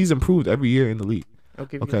 he's improved every year in the league. I'll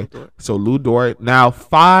give Okay. you Lou Dort. So Lou Dort. Now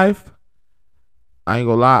 5. I ain't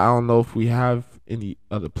gonna lie. I don't know if we have any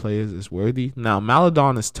other players that's worthy. Now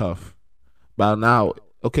Maladon is tough, but now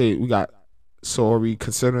okay, we got. So are we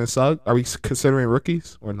considering Are we considering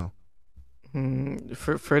rookies or no?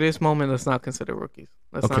 For this moment, let's not consider rookies.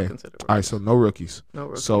 Let's Okay. not consider rookies. All right, so no rookies. No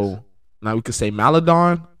rookies. So now we could say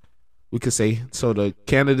Maladon. We could say so. The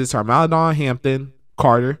candidates are Maladon, Hampton,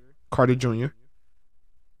 Carter Jr.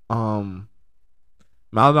 Maladon,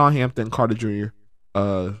 Hampton, Carter Jr.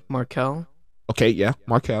 Markel. Okay, yeah,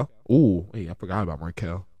 Markel. Ooh, wait, I forgot about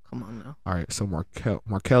Markel. Come on now. All right, so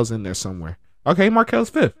Markel's in there somewhere. Okay,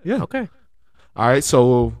 Markel's 5th. Yeah. Okay. All right,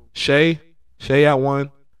 so Shea at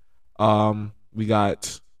 1. We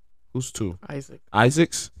got who's 2?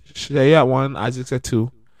 Isaacs. Shea at 1. Isaacs at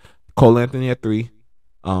 2. Cole Anthony at 3.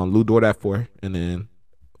 Lou Dort at 4, and then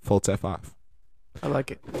Fultz at 5. I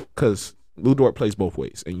like it. Because Lou Dort plays both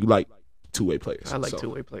ways, and you like two-way players. I like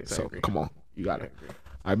two-way players. I So agree. come on, you got I it. agree.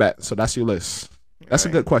 I bet. So that's your list. That's a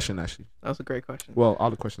Alright. good question, actually. That was a great question. Well,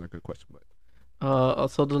 all the questions are good questions, but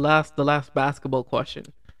So the last basketball question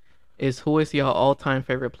is, who is your all-time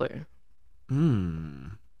favorite player?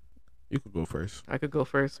 you could go first. I could go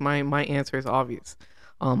first. My answer is obvious.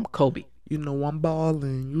 Kobe. You know I'm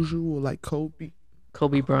balling, usual like Kobe.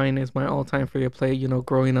 Kobe Bryant is my all-time favorite player. You know,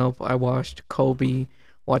 growing up, I watched Kobe.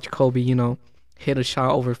 You know, hit a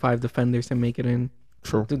shot over 5 defenders and make it in.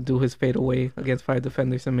 True. To do his fadeaway against 5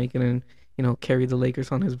 defenders and make it in. You know, carry the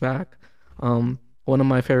Lakers on his back. One of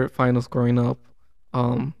my favorite finals growing up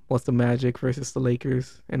was the Magic versus the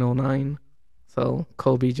Lakers in 2009. So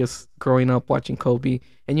Kobe, just growing up watching Kobe.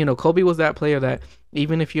 And, you know, Kobe was that player that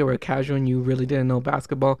even if you were a casual and you really didn't know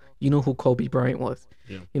basketball, you knew who Kobe Bryant was.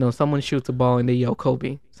 Yeah. You know, someone shoots a ball and they yell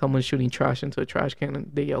Kobe. Someone shooting trash into a trash can and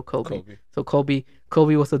they yell Kobe. So Kobe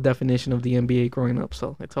was the definition of the NBA growing up.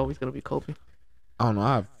 So it's always going to be Kobe. I don't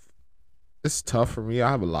know. It's tough for me. I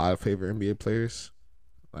have a lot of favorite NBA players.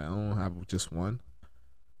 Like, I don't have just one.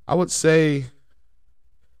 I would say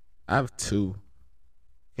I have 2.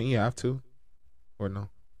 Can you have 2 or no?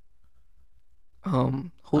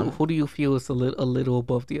 Who do you feel is a little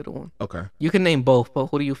above the other one? Okay. You can name both, but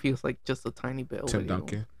who do you feel is like just a tiny bit over Tim the other one?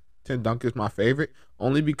 Duncan. Tim Duncan's my favorite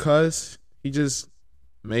only because he just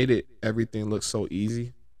made everything look so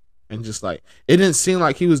easy. And just like, it didn't seem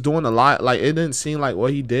like he was doing a lot. Like, it didn't seem like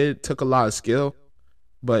what he did took a lot of skill,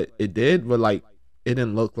 but it did. But like, it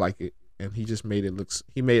didn't look like it. And he just made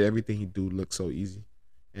he made everything he do look so easy.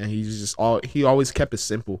 And he always kept it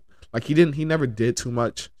simple. Like, he never did too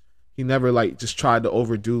much. He never like just tried to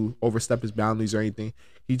overstep his boundaries or anything.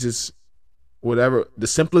 He just, whatever, the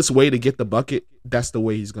simplest way to get the bucket, that's the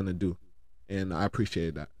way he's going to do. And I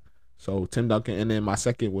appreciated that. So Tim Duncan. And then my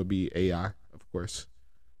second would be AI, of course.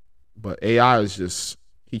 But AI is just,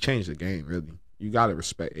 he changed the game, really. You got to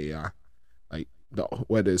respect AI. Like,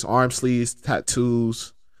 whether it's arm sleeves,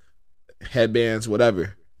 tattoos, headbands,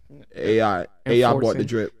 whatever. AI bought the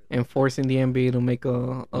drip. Enforcing the NBA to make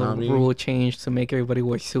a rule change to make everybody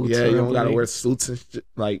wear suits. Yeah, you don't got to wear suits and shit.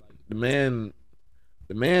 Like, the man,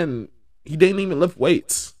 he didn't even lift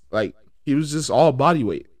weights. Like, he was just all body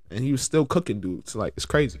weight. And he was still cooking dudes. Like, it's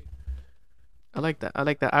crazy. I like that.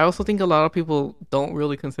 I also think a lot of people don't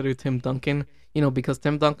really consider Tim Duncan, you know, because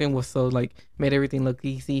Tim Duncan was so like made everything look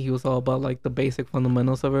easy. He was all about like the basic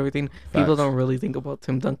fundamentals of everything. Facts. People don't really think about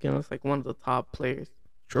Tim Duncan as like one of the top players.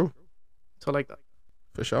 True. So I like that.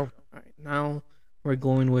 For sure. All right, now we're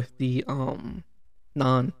going with the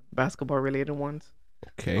non-basketball related ones.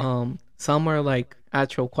 Okay. Some are like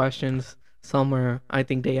actual questions. Some are, I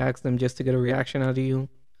think they ask them just to get a reaction out of you.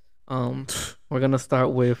 We're gonna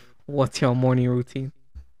start with What's your morning routine?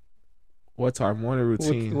 What's our morning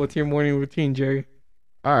routine? What's your morning routine, Jerry?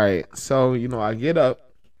 All right, so I get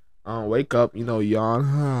up, wake up,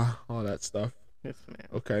 yawn, all that stuff. Yes, man.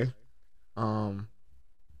 Okay. I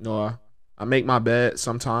make my bed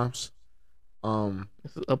sometimes.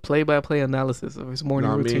 This is a play-by-play analysis of his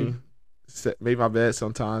morning routine. Make my bed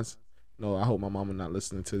sometimes. No, I hope my mama not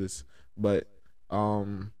listening to this, but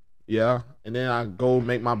yeah, and then I go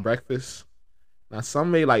make my breakfast. Now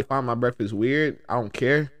some may like find my breakfast weird. I don't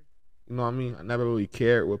care. You know what I mean? I never really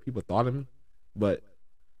cared what people thought of me, but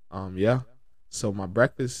yeah. So my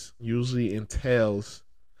breakfast usually entails.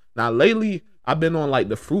 Now lately I've been on like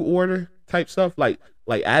the fruit water type stuff, like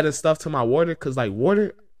adding stuff to my water, cause like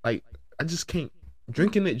water, like I just can't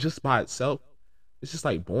drinking it just by itself. It's just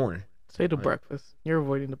like boring. Say the breakfast. You're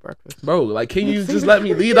avoiding the breakfast, bro. Like, can you just let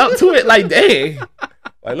me lead up to it? Like, dang,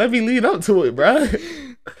 like let me lead up to it, bro.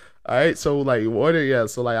 All right, so like water, yeah.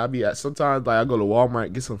 So like sometimes like I go to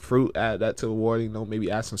Walmart, get some fruit, add that to the water.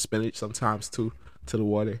 Maybe add some spinach sometimes too to the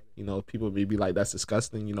water. People may be like, that's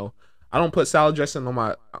disgusting. I don't put salad dressing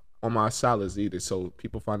on my salads either, so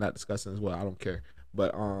people find that disgusting as well. I don't care,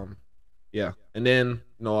 but yeah. And then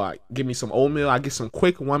I give me some oatmeal. I get some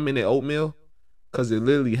quick 1-minute oatmeal because it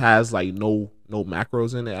literally has like no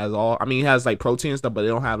macros in it at all. I mean, it has like protein and stuff, but it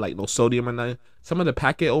don't have like no sodium or nothing. Some of the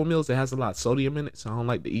packet oatmeals, it has a lot of sodium in it, so I don't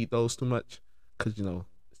like to eat those too much because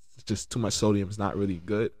it's just too much sodium. It's not really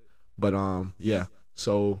good. But yeah.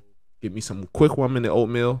 So get me some quick 1-minute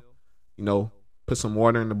oatmeal. Put some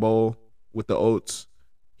water in the bowl with the oats.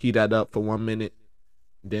 Heat that up for 1 minute.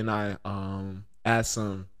 Then I add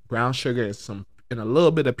some brown sugar and a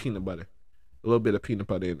little bit of peanut butter. A little bit of peanut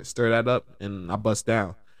butter in it. Stir that up and I bust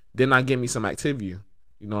down. Then I give me some Activia.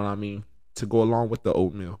 You know what I mean? To go along with the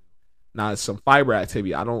oatmeal. Now it's some fiber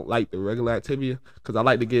Activia. I don't like the regular Activia because I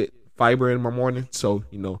like to get fiber in my morning. So,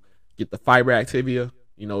 get the fiber Activia.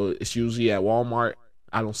 It's usually at Walmart.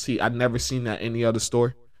 I've never seen that any other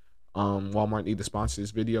store. Walmart need to sponsor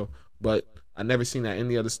this video, but I never seen that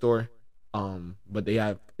any other store. But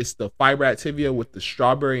it's the fiber Activia with the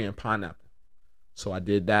strawberry and pineapple. So I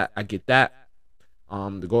did that. I get that.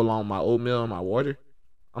 To go along with my oatmeal and my water.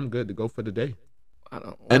 I'm good to go for the day.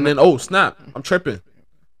 And then snap, I'm tripping.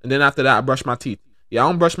 And then after that, I brush my teeth. Yeah, I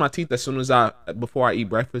don't brush my teeth before I eat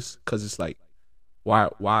breakfast, because it's like, why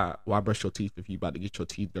brush your teeth if you about to get your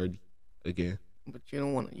teeth dirty again? But you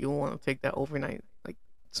don't want to take that overnight like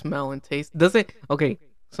smell and taste. Does it? Okay,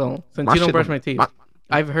 so since you don't brush my teeth,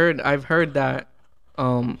 I've heard that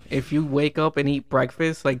if you wake up and eat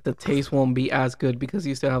breakfast, like the taste won't be as good because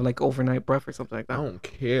you still have like overnight breath or something like that. I don't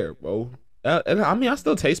care, bro. I mean, I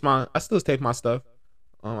still taste my stuff.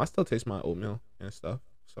 I still taste my oatmeal and stuff.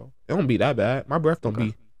 So it don't be that bad. My breath don't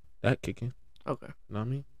be that kicking. Okay. You know what I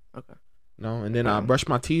mean? Okay. No, and then I brush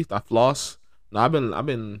my teeth. I floss. No, I've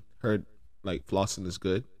been heard like flossing is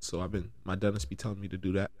good. So my dentist be telling me to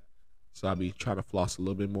do that. So I'll be trying to floss a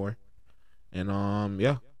little bit more. And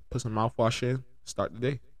yeah, put some mouthwash in. Start the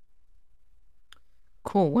day.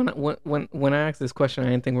 Cool. When I asked this question, I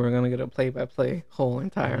didn't think we were gonna get a play-by-play whole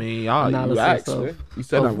entire. I mean, analysis you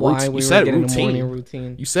said why we were getting a morning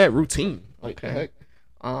routine. You said routine. Like, okay. Heck?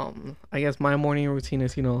 I guess my morning routine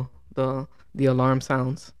is the alarm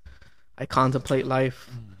sounds. I contemplate life.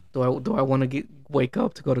 Do I want to wake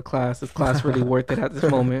up to go to class? Is class really worth it at this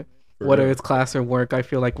moment? Whether it's class or work, I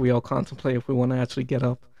feel like we all contemplate if we want to actually get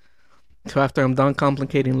up. So after I'm done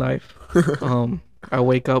complicating life, I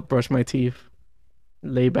wake up, brush my teeth,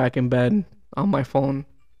 lay back in bed on my phone,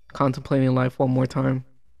 contemplating life one more time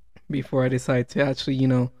before I decide to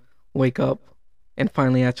actually, wake up and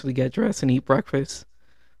finally actually get dressed and eat breakfast.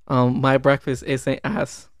 My breakfast isn't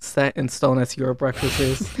as set in stone as your breakfast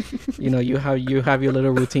is. You have your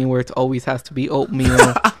little routine where it always has to be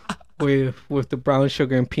oatmeal with the brown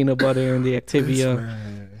sugar and peanut butter and the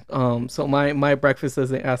Activia. So my breakfast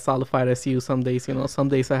isn't as solidified as you. Some days, some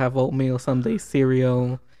days I have oatmeal, some days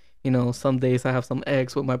cereal. Some days I have some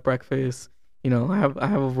eggs with my breakfast. I have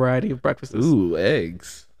a variety of breakfasts. Ooh,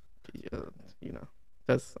 eggs.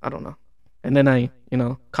 That's I don't know. And then I,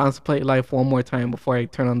 contemplate life one more time before I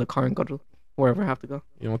turn on the car and go to wherever I have to go.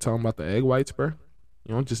 You don't tell them about the egg whites, bro?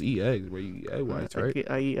 You don't just eat eggs, bro. You eat egg whites, right?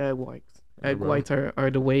 I eat egg whites. Egg whites are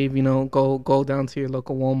the wave. Go down to your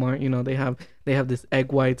local Walmart. They have this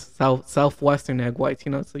egg whites, southwestern egg whites.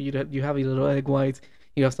 So you have your little egg whites.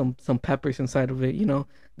 You have some peppers inside of it.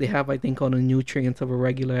 They have, I think, all the nutrients of a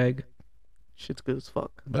regular egg. Shit's good as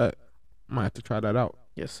fuck. But I might have to try that out.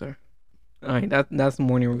 Yes, sir. All right, that's the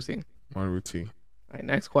morning routine. Morning routine. All right,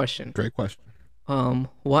 next question. Great question.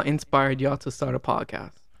 What inspired y'all to start a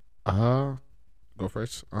podcast? Go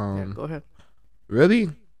first. Yeah, go ahead. Really?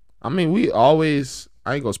 I mean, we always.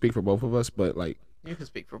 I ain't gonna speak for both of us, but like, You can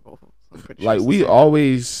speak for both of us. I'm pretty sure like it's the we same.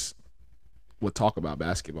 always would talk about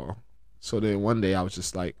basketball. So then one day I was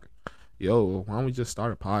just like, "Yo, why don't we just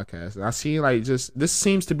start a podcast?" And I seen like just this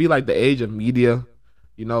seems to be like the age of media,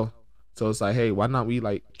 you know. So it's like, hey, why not we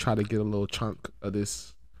like try to get a little chunk of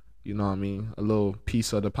this, you know what I mean, a little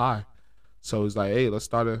piece of the pie. So it's like, hey, let's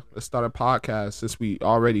start a podcast since we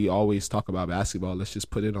already always talk about basketball. Let's just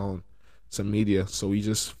put it on some media. So we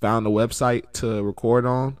just found a website to record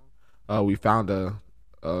on. We found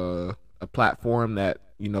a platform that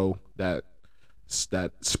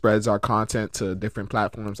that spreads our content to different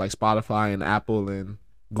platforms like Spotify and Apple and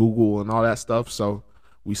Google and all that stuff. So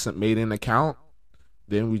we made an account.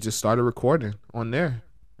 Then we just started recording on there,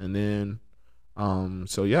 and then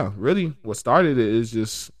so yeah, really what started it is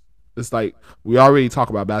just it's like we already talk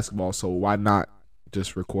about basketball, so why not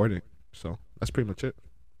just record it? So that's pretty much it.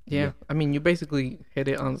 Yeah, I mean, you basically hit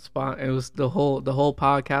it on the spot. It was the whole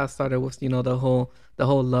podcast started with the whole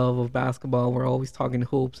love of basketball. We're always talking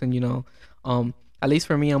hoops, and at least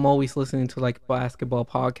for me, I'm always listening to like basketball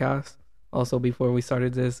podcasts. Also, before we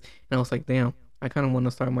started this, and I was like, damn, I kind of want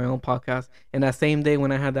to start my own podcast. And that same day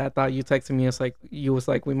when I had that thought, you texted me. It's like you was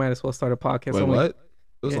like, we might as well start a podcast. Wait, So I'm what? like,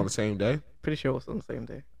 It was yeah. on the same day? Pretty sure it was on the same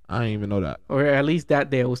day. I didn't even know that. Or at least that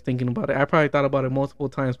day I was thinking about it. I probably thought about it multiple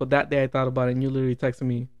times, but that day I thought about it, and you literally texted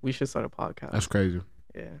me, we should start a podcast. That's crazy.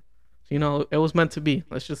 Yeah. So, it was meant to be.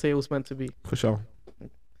 Let's just say it was meant to be. For sure.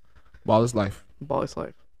 Ball is life. Ball is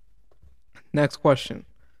life. Next question.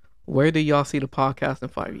 Where do y'all see the podcast in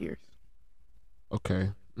 5 years? Okay.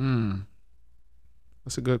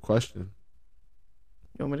 That's a good question.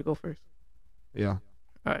 You want me to go first? Yeah.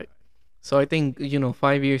 All right. So I think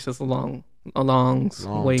 5 years is a long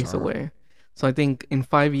ways time. away. So I think in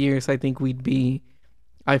 5 years, I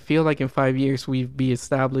feel like in 5 years we'd be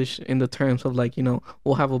established in the terms of like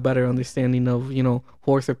we'll have a better understanding of who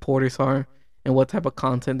our supporters are and what type of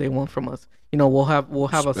content they want from us. We'll have a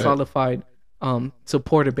Respect. solidified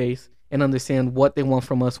supporter base and understand what they want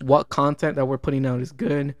from us, what content that we're putting out is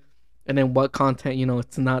good, and then what content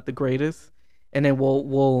it's not the greatest. And then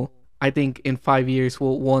we'll I think in 5 years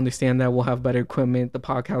we'll understand that we'll have better equipment. The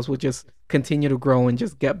podcast will just continue to grow and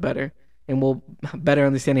just get better, and we'll better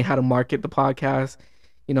understanding how to market the podcast.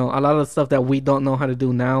 A lot of the stuff that we don't know how to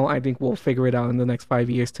do now, I think we'll figure it out in the next 5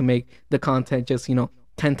 years to make the content just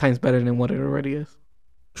 10 times better than what it already is.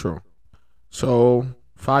 True. So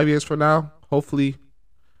 5 years from now, hopefully,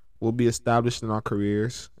 we'll be established in our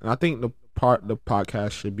careers, and I think the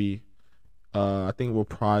podcast should be. I think we'll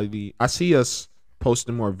probably. I see us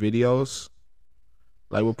posting more videos.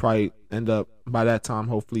 Like we'll probably end up by that time,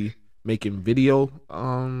 hopefully, making video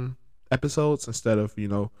episodes instead of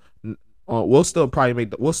we'll still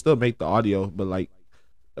make the audio, but like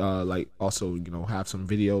also have some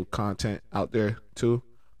video content out there too.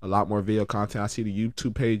 A lot more video content. I see the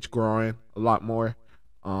YouTube page growing a lot more.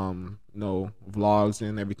 Vlogs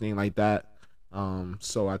and everything like that.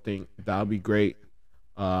 So I think that'll be great.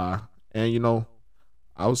 And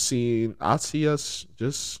I'll see us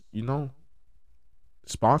just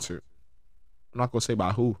sponsored. I'm not gonna say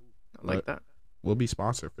by who. I like that. We'll be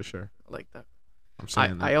sponsored for sure. I like that. I'm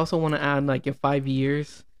saying that. I also want to add, like, in 5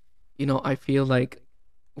 years, I feel like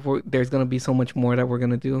there's gonna be so much more that we're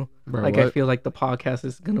gonna do. Bro, like, what? I feel like the podcast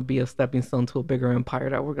is gonna be a stepping stone to a bigger empire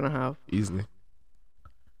that we're gonna have. Easily.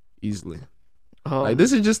 Like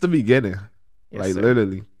this is just the beginning. Yes, Like sir.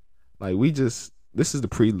 literally. Like this is the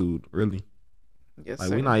prelude, really. Yes, Like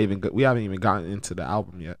sir. we haven't even gotten into the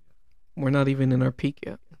album yet. We're not even in our peak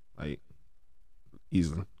yet. Like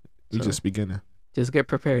easily. We So- just beginning. Just get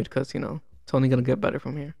prepared, because it's only gonna get better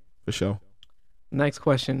from here. For sure. Next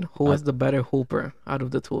question: Who is the better hooper out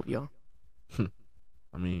of the two of y'all?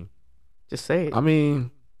 I mean Just say it.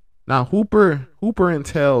 now Hooper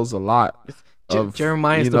entails a lot of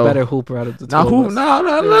Jeremiah's the better hooper out of the two Now of who us. no.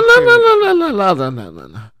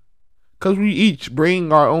 Because we each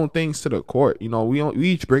bring our own things to the court. We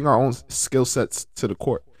each bring our own skill sets to the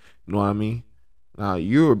court. You know what I mean? Now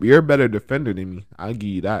you're a better defender than me. I'll give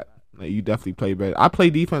you that. Like you definitely play better. I play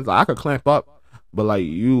defense. Like, I could clamp up, but like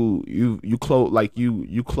you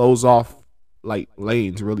close off like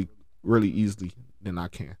lanes really really easily than I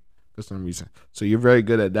can for some reason. So you're very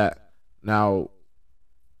good at that. Now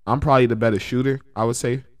I'm probably the better shooter, I would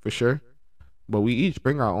say, for sure. But we each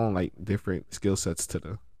bring our own like different skill sets to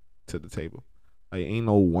the table. Like ain't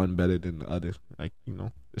no one better than the other. Like,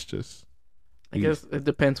 it's just I guess it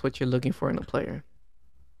depends what you're looking for in a player.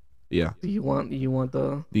 yeah. Do you want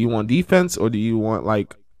the Do you want defense or do you want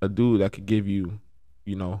like a dude that could give you,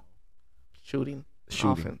 shooting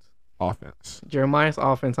shooting offense? offense? Jeremiah's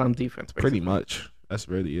offense, I'm defense. Pretty Basically. much. That's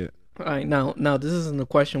really it. All right, now this isn't a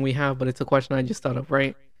question we have, but it's a question I just thought of.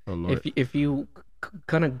 Right? Oh Lord. If you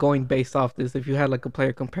kind of going based off this, if you had like a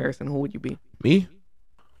player comparison, who would you be? Me?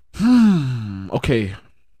 Okay.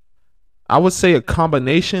 I would say a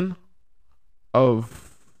combination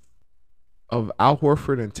of Al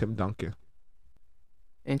Horford and Tim Duncan.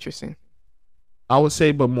 Interesting. I would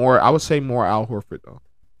say more Al Horford though.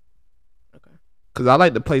 Okay. Cause I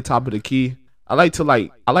like to play top of the key. I like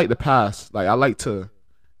to pass. Like I like to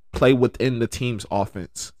play within the team's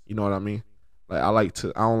offense. You know what I mean? Like I like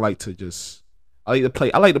to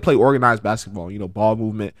play organized basketball, ball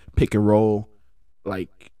movement, pick and roll,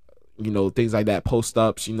 like things like that, post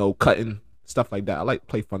ups, cutting, stuff like that. I like to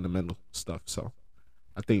play fundamental stuff. So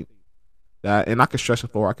I think that, and I can stretch the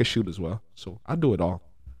floor, I can shoot as well. So I do it all.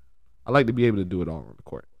 I like to be able to do it all on the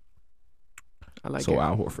court. I like it. So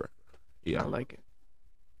Al Horford. Yeah. I like it.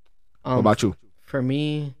 What about you? For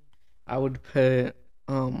me, I would put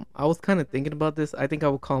I was kind of thinking about this. I think I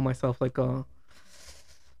would call myself like probably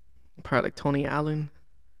like Tony Allen.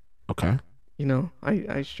 Okay.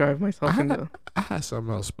 I strive myself I had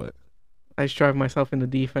something else, but I strive myself in the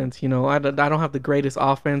defense. I don't have the greatest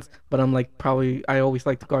offense, but I'm like I always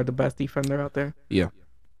like to guard the best defender out there. Yeah.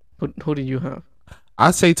 Who did you have?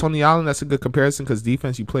 I'd say Tony Allen. That's a good comparison because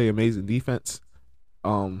defense, you play amazing defense.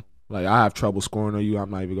 Like I have trouble scoring on you. I'm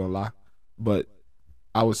not even gonna lie, but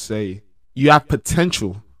I would say you have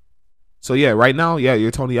potential. So yeah, right now, yeah, you're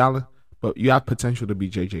Tony Allen, but you have potential to be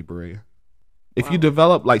JJ Barea. If you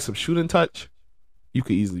develop like some shooting touch, you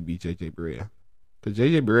could easily be JJ Barea. Because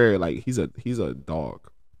JJ Barea, like he's a dog.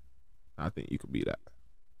 I think you could be that.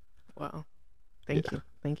 Wow. Thank you.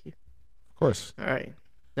 Of course. All right.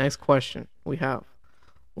 Next question we have.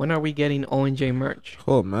 When are we getting O&J merch?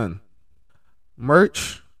 Oh man.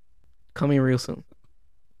 Merch. Coming real soon.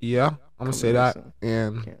 Yeah, I'm gonna say that.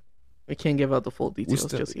 And we can't give out the full details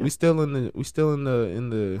just yet. We still in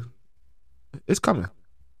the it's coming.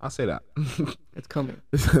 I'll say that. It's coming.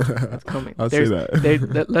 It's coming. I'll say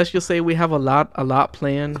that. Let's just say we have a lot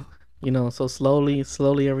planned, so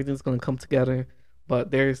slowly everything's gonna come together.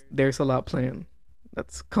 But there's a lot planned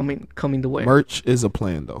that's coming the way. Merch is a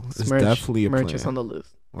plan though. It's definitely a plan. Merch is on the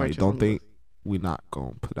list. Like, don't think we're not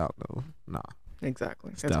gonna put out no. Nah.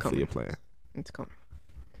 Exactly. It's definitely a plan. It's coming.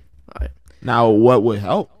 All right. Now, what would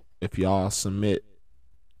help if y'all submit,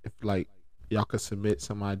 y'all could submit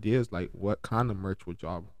some ideas, like what kind of merch would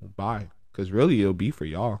y'all buy? Because really, it'll be for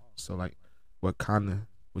y'all. So, like, what kind of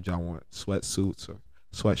would y'all want? Sweatsuits or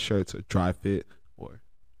sweatshirts or dry fit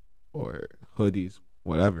or hoodies,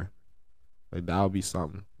 whatever. Like, that would be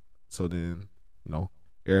something. So then,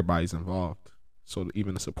 everybody's involved. So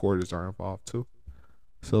even the supporters are involved too.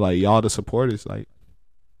 So like y'all, the supporters, like,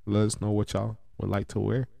 let us know what y'all would like to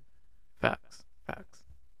wear. Facts.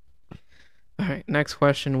 All right. Next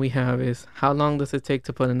question we have is, how long does it take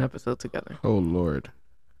to put an episode together? Oh Lord.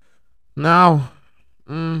 Now,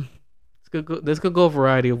 this could go a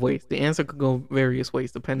variety of ways. The answer could go various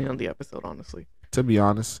ways depending on the episode. Honestly. To be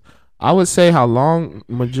honest, I would say how long.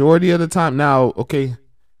 Majority of the time. Now, okay.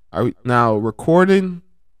 Recording.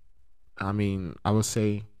 I mean, I would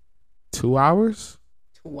say 2 hours.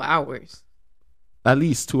 2 hours. At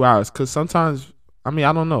least 2 hours, because sometimes, I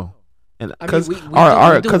don't know, and because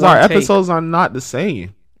our episodes are not the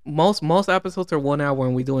same. Most episodes are 1 hour,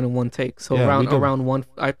 and we do it in one take. So yeah, around one,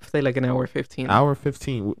 I say like an hour 15. Hour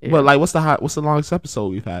 15. Yeah. But like, what's the longest episode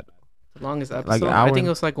we've had? The longest episode, like I think it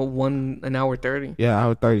was like an hour 30. Yeah,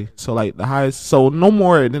 hour 30. So like the highest, so no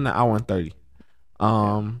more than an hour and 30.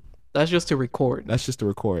 That's just to record.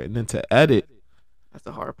 And then to edit. That's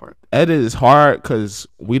the hard part. Edit is hard because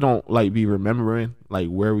we don't like be remembering like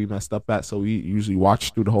where we messed up at. So we usually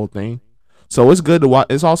watch through the whole thing. So it's good to watch.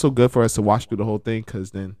 It's also good for us to watch through the whole thing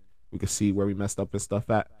because then we can see where we messed up and stuff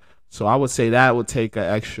at. So I would say that would take an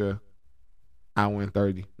extra hour and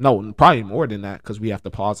 30. No, probably more than that because we have to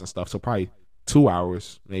pause and stuff. So probably 2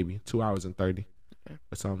 hours, maybe 2 hours and 30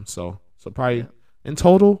 or something. So probably in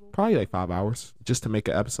total, probably like 5 hours just to make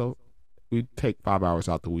an episode. We take 5 hours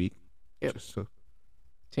out the week. Yep.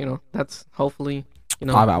 That's hopefully, 5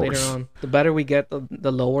 hours. Later on. The better we get,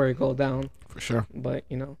 the lower it go down. For sure. But,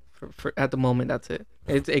 for at the moment, that's it.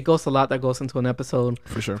 It goes a lot that goes into an episode.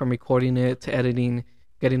 For sure. From recording it to editing,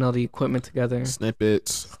 getting all the equipment together.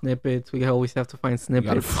 Snippets. We always have to find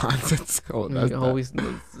snippets. Snippets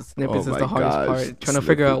is the hardest part. Trying to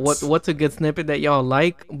figure out what's a good snippet that y'all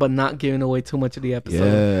like, but not giving away too much of the episode.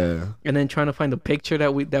 Yeah. And then trying to find a picture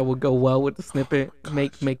that would go well with the snippet.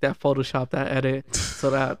 Make that Photoshop, that edit.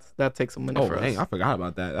 So that takes a minute for us. I forgot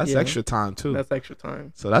about that. That's extra time too. That's extra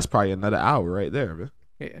time. So that's probably another hour right there, man.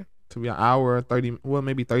 Yeah. to be an hour, 30, well,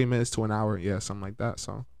 maybe 30 minutes to an hour. Yeah, something like that.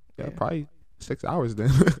 So, yeah, Yeah. probably 6 hours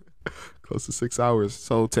then. Close to 6 hours.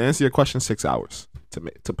 So, to answer your question, 6 hours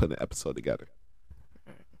to put an episode together.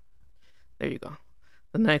 There you go.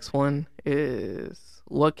 The next one is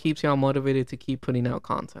what keeps y'all motivated to keep putting out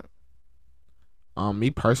content?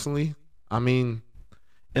 Me personally, I mean,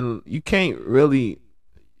 and you can't really,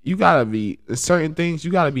 you gotta be certain things.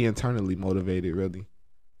 You gotta be internally motivated, really.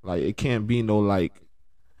 Like it can't be no like,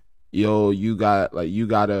 yo, you got like you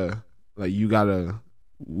gotta like you gotta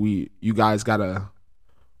you guys gotta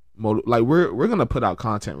like we're gonna put out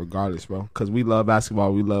content regardless, bro. Because we love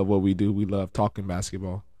basketball. We love what we do. We love talking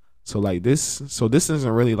basketball. So like this, this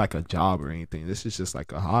isn't really like a job or anything. This is just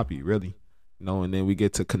like a hobby, really. You know, and then we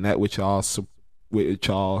get to connect with y'all, with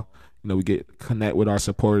y'all. You know, we get connect with our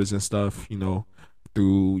supporters and stuff. You know,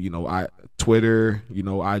 through Twitter,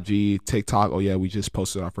 IG, TikTok. Oh yeah, we just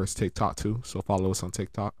posted our first TikTok too. So follow us on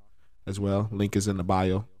TikTok as well. Link is in the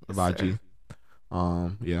bio of IG.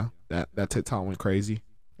 Yeah, that TikTok went crazy.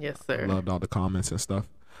 Yes, sir. Loved all the comments and stuff.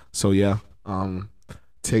 So yeah,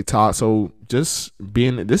 TikTok. So just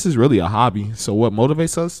being, this is really a hobby. So what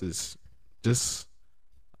motivates us is just,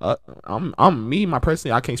 I'm me, my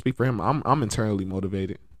personally, I can't speak for him. I'm internally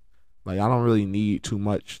motivated. Like I don't really need too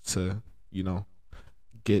much to,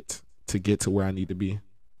 get to where I need to be.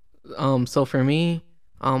 So for me,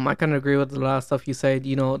 I kind of agree with the last stuff you said.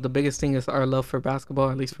 The biggest thing is our love for basketball,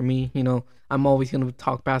 at least for me. I'm always going to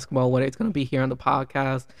talk basketball, whether it's going to be here on the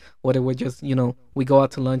podcast, whether we're just, we go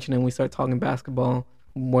out to lunch and then we start talking basketball,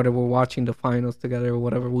 whether we're watching the finals together or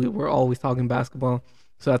whatever, we're always talking basketball.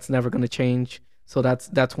 So that's never going to change. So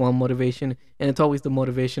that's one motivation. And it's always the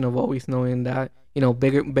motivation of always knowing that,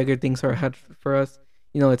 bigger things are ahead for us.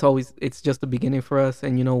 It's just the beginning for us,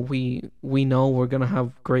 and we know we're gonna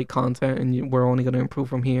have great content, and we're only gonna improve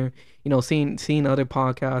from here. Seeing other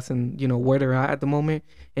podcasts and where they're at the moment,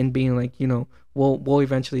 and being like, we'll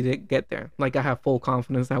eventually get there. Like I have full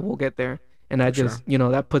confidence that we'll get there, and that just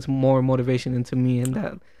that puts more motivation into me, and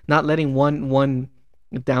that not letting one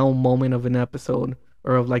down moment of an episode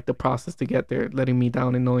or of like the process to get there letting me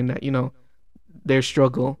down, and knowing that there's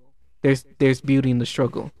struggle, there's beauty in the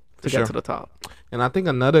struggle to get to the top. And I think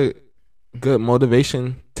another good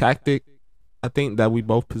motivation tactic, I think that we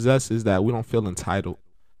both possess, is that we don't feel entitled.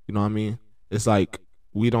 You know what I mean? It's like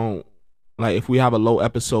we don't, like if we have a low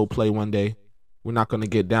episode play one day, we're not gonna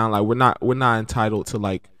get down. Like we're not entitled to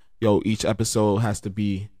like, yo, each episode has to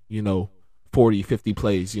be 40, 50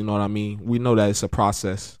 plays. You know what I mean? We know that it's a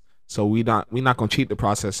process, so we not gonna cheat the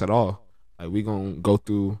process at all. Like we gonna go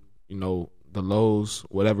through the lows,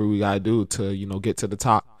 whatever we gotta do to get to the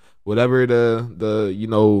top. Whatever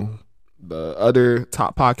the other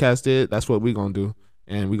top podcast did, that's what we're gonna do,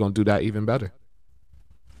 and we're gonna do that even better.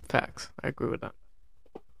 Facts. I agree with that.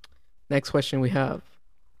 Next question we have: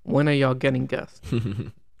 when are y'all getting guests?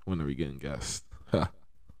 When are we getting guests?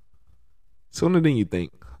 Sooner than you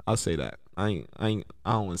think. I'll say that. I don't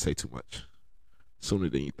want to say too much. Sooner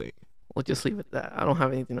than you think. We'll just leave it at that. I don't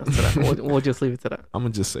have anything else to that. We'll just leave it to that. I'm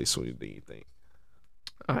gonna just say sooner than you think.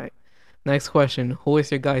 All right. Next question: who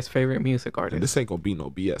is your guys' favorite music artist? And this ain't gonna be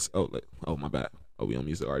no BS. Oh, my bad. Oh, we on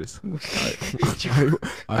music artists.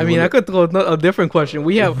 I mean, I could throw a different question.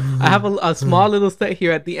 I have a small little set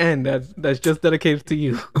here at the end that's just dedicated to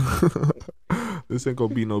you. This ain't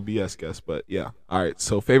gonna be no BS guess, but yeah. All right.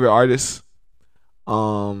 So favorite artists.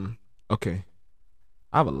 Okay.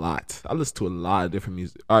 I have a lot. I listen to a lot of different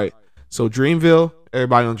music. All right. So Dreamville.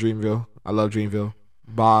 Everybody on Dreamville. I love Dreamville.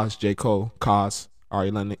 Boz, J. Cole, Cos,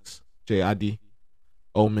 Ari Lennox, J.I.D.,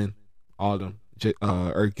 Omen, all of them.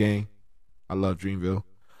 Earth Gang. I love Dreamville.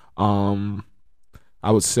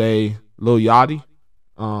 I would say Lil Yachty.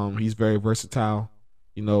 He's very versatile.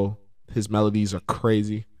 His melodies are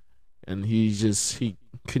crazy, and he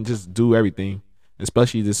can just do everything.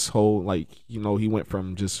 Especially this whole he went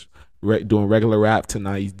from just doing regular rap to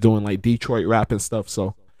now he's doing like Detroit rap and stuff.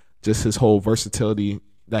 So just his whole versatility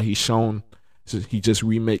that he's shown. So he just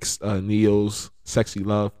remixed Neo's "Sexy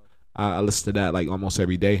Love." I listen to that like almost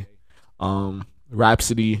every day.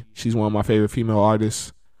 Rhapsody, she's one of my favorite female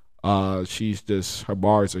artists. She's just, her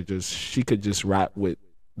bars are just, she could just rap with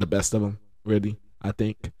the best of them, really, I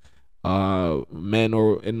think. Men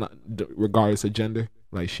or regardless of gender,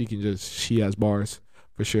 like she has bars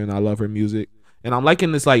for sure, and I love her music. And I'm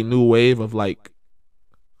liking this like new wave of like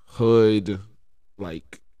hood,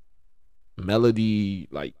 like melody,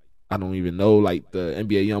 like I don't even know, like the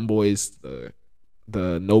NBA YoungBoys,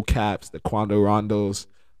 the No Caps, the Quando Rondos,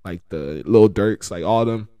 like the Lil Durks, like all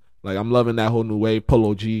them. Like I'm loving that whole new wave.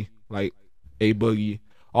 Polo G, like A-Boogie,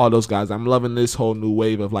 all those guys. I'm loving this whole new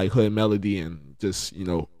wave of like hood melody and just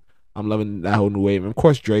I'm loving that whole new wave. And of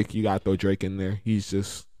course, Drake. You gotta throw Drake in there. He's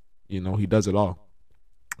just, he does it all.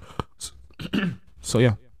 So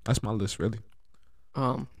yeah, that's my list really.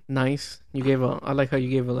 Nice. I like how you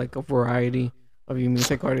gave like a variety of your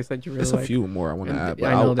music artists that you really like. There's a few more I want to add, but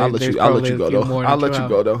I know I'll let you go though. I'll let you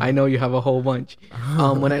go though. I know you have a whole bunch.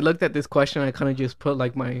 When I looked at this question, I kind of just put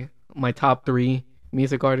like my top 3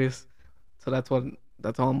 music artists. So that's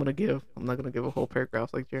all I'm gonna give. I'm not gonna give a whole paragraph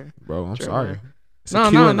like Jerry. Bro, I'm sorry. No.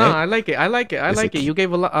 I like it. You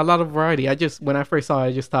gave a lot of variety. When I first saw it,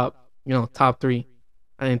 I just thought, top 3.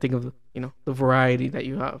 I didn't think of the variety that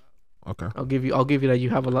you have. Okay. I'll give you that you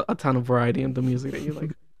have a ton of variety in the music that you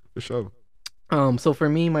like. For sure. So for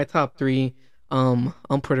me, my top 3, I'm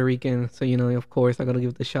Puerto Rican, so of course I gotta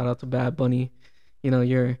give the shout out to Bad Bunny.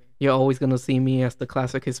 You're always gonna see me as the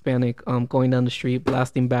classic Hispanic, going down the street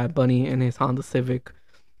blasting Bad Bunny in his Honda Civic.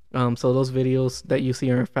 So those videos that you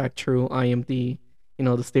see are in fact true. I am the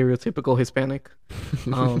stereotypical Hispanic.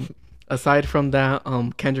 Aside from that,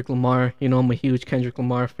 Kendrick Lamar. I'm a huge Kendrick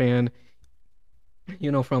Lamar fan.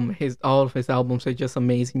 From all of his albums are just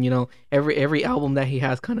amazing. Every album that he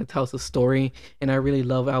has kind of tells a story, and I really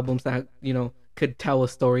love albums that could tell a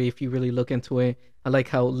story if you really look into it. I like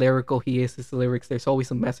how lyrical he is. His lyrics, there's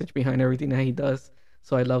always a message behind everything that he does,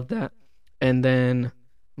 so I love that. And then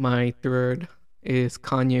my third is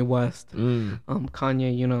Kanye West.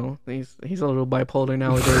 Kanye, he's a little bipolar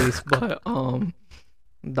nowadays, but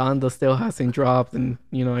Donda still hasn't dropped, and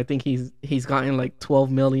I think he's gotten like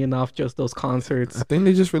 12 million off just those concerts. I think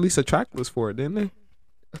they just released a track list for it, didn't they?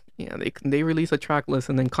 Yeah, they release a track list,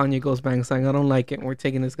 and then Kanye goes back and saying, "I don't like it, and we're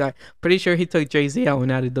taking this guy." Pretty sure he took Jay-Z out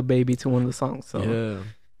and added the baby to one of the songs. So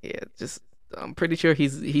just I'm pretty sure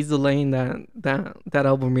he's delaying that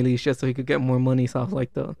album release just so he could get more money off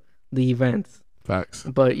like the events. Facts.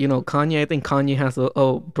 But Kanye, I think Kanye has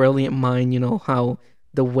a brilliant mind. How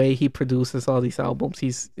the way he produces all these albums,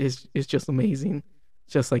 is just amazing,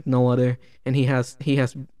 just like no other. And he has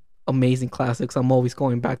amazing classics. I'm always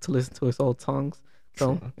going back to listen to his old songs.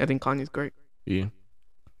 So I think Kanye's great. Yeah.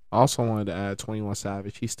 I also wanted to add 21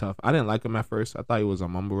 Savage. He's tough. I didn't like him at first. I thought he was a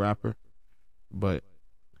mumble rapper, but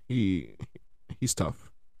he's tough.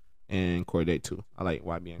 And Cordae too. I like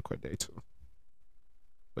YB and Cordae too.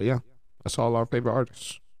 But yeah, that's all our favorite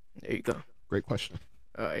artists. There you go. Great question.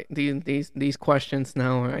 All right, these questions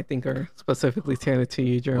now I think are specifically tailored to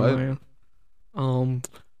you, Jeremiah. What?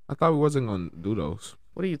 I thought we wasn't gonna do those.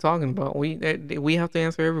 What are you talking about? We have to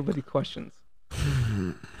answer everybody's questions.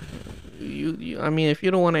 I mean, if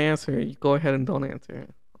you don't want to answer, you go ahead and don't answer.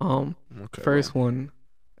 Okay, first one,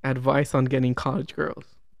 advice on getting college girls.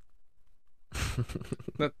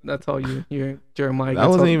 That's all you're Jeremiah. That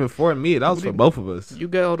wasn't even for me. That was for both of us. You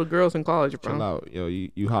get all the girls in college, bro. Chill out, yo.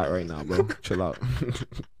 You hot right now, bro. Chill out.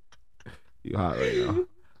 You hot right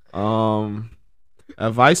now.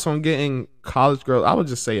 Advice on getting college girls. I would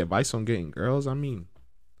just say advice on getting girls. I mean,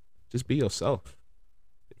 just be yourself.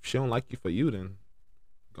 If she don't like you for you, then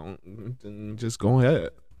just go ahead.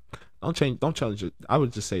 Don't challenge it. I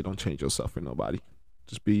would just say don't change yourself for nobody.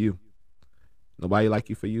 Just be you. Nobody like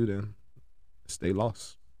you for you, then stay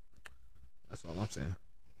lost. That's all I'm saying.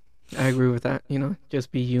 I agree with that.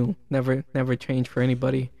 Just be you. Never change for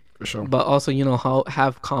anybody. For sure. But also,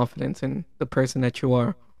 have confidence in the person that you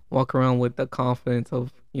are. Walk around with the confidence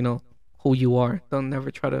of, who you are. Don't never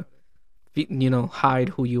try to, hide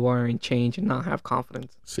who you are and change and not have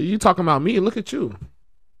confidence. See, you talking about me? Look at you.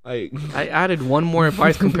 Like I added one more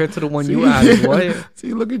advice compared to the one you added. What?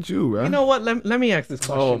 See, look at you, bro. You know what? Let me ask this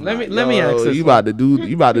question. Let me ask this. You about to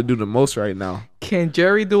do the most right now. Can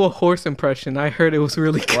Jerry do a horse impression? I heard it was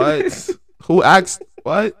really good. What? Who asked?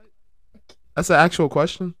 What? That's an actual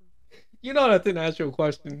question. That's an actual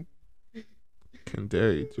question. Can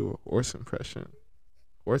Jerry do a horse impression?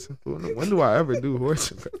 When do I ever do horse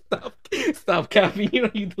impression? Stop capping. You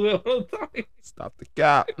do it all the time. Stop the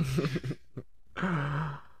cap.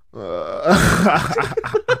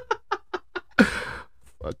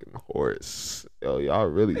 Fucking horse. Yo, y'all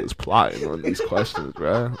really is plotting on these questions,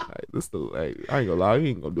 bro. I ain't gonna lie, we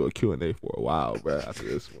ain't gonna do a Q&A for a while, bro. After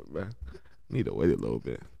this one, bro, need to wait a little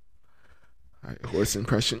bit. All right, horse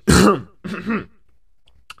impression.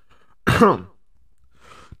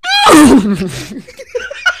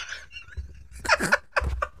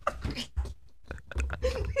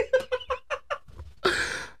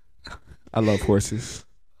 I love horses.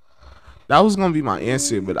 That was gonna be my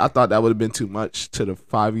answer, but I thought that would have been too much to the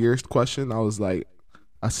 5 years question. I was like,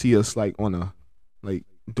 I see us like doing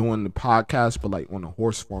the podcast, but like on a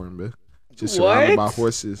horse farm, but just surrounded by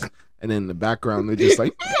horses, and then in the background they're just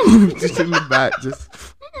like, just in the back,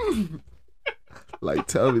 just like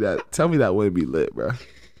tell me that wouldn't be lit, bro.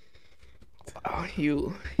 Oh,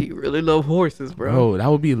 you really love horses, bro. Bro, that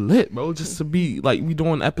would be lit, bro. Just to be like we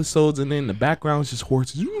doing episodes and then in the background is just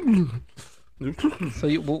horses. So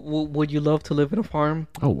would you love to live in a farm?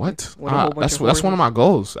 Oh, what? With a whole bunch That's of that's one of my horses?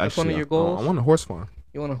 goals. Actually, That's one of your goals? I want a horse farm.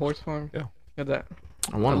 You want a horse farm? Yeah. Look at that.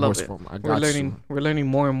 I want I a love horse it. farm. I We're got learning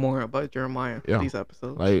more and more about Jeremiah Yeah. these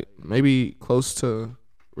episodes. like maybe close to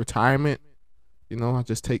retirement. You know, I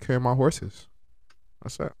just take care of my horses.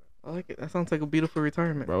 That's it, I like it. That sounds like a beautiful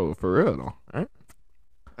retirement. bro. For real though. Right?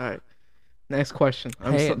 All right. Next question.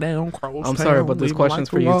 I'm I'm sorry, but this question's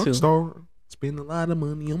for you too. Spend a lot of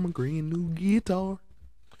money on my brand new guitar.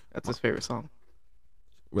 That's his favorite song.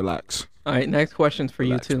 Relax. All right. Next question's for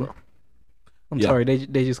Relax, you too. bro. I'm Yeah. sorry.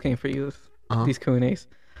 They just came for you. Uh-huh. These Q&As.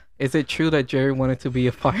 Is it true that Jerry wanted to be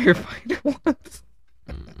a firefighter once?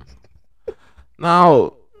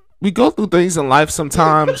 Now, we go through things in life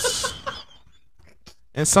sometimes,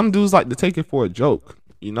 and some dudes like to take it for a joke,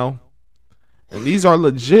 you know? And these are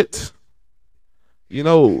legit, you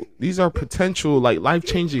know, these are potential, like,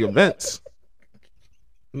 life-changing events,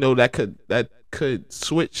 you know, that could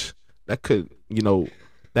switch, that could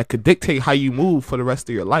dictate how you move for the rest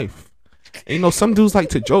of your life. And, you know, some dudes like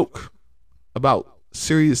to joke about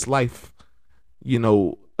serious life, you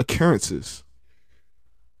know, occurrences.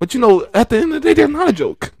 But, you know, at the end of the day, they're not a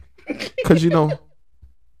joke. Because, you know,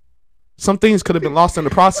 some things could have been lost in the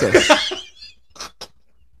process.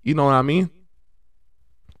 You know what I mean?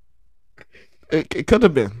 It could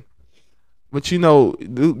have been. But, you know,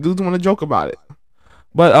 dudes want to joke about it.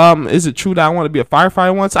 But is it true that I want to be a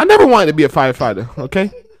firefighter once? I never wanted to be a firefighter,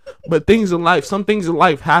 okay? But some things in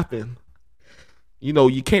life happen. You know,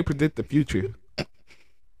 you can't predict the future.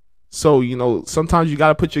 So, you know, sometimes you got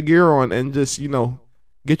to put your gear on and just, you know,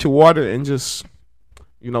 get your water and just,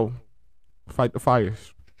 you know, fight the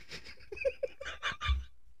fires.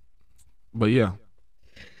 But yeah.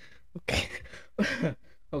 Okay.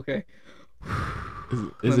 Okay.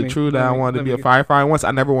 Is it true that I wanted to be a firefighter once?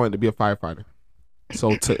 I never wanted to be a firefighter.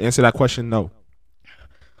 So to answer that question, no.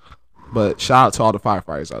 But shout out to all the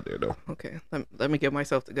firefighters out there, though. Okay. Let me get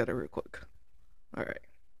myself together real quick. All right.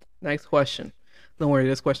 Next question. Don't worry,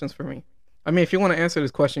 this question's for me. I mean, if you want to answer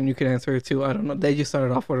this question, you can answer it too. I don't know. They just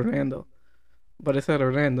started off with Orlando. But it said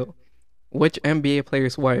Orlando. Which NBA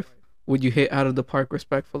player's wife would you hit out of the park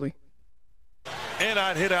respectfully? And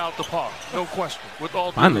I'd hit out the park, no question, with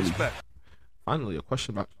all due Finally. respect. Finally, a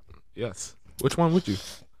question about yes. Which one would you?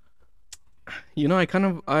 You know, I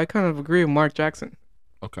kind of agree with Mark Jackson.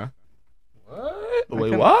 Okay. What? Wait,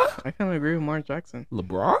 kinda- what? I kind of agree with Mark Jackson.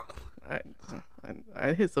 LeBron?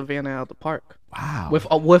 I hit Savannah out the park. Wow.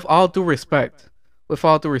 With all due respect. With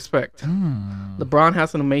all due respect. Hmm. LeBron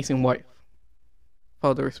has an amazing wife. With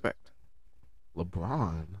all due respect.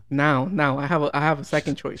 LeBron. Now I have a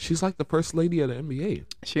second choice. She's like the first lady of the NBA.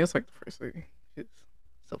 She is like the first lady. She's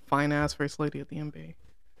a fine ass first lady of the NBA.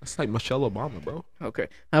 That's like Michelle Obama, bro. Okay.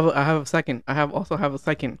 I have a second. I also have a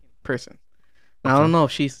second person. Now, I don't know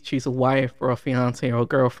if she's a wife or a fiance or a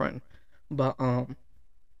girlfriend, but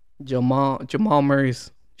Jamal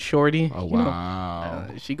Murray's shorty. Oh you know, wow.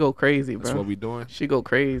 she go crazy, bro. That's what we doing. She go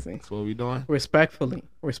crazy. That's what we doing.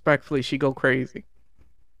 Respectfully, she go crazy.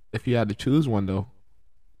 If you had to choose one though,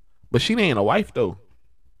 but she ain't a wife though.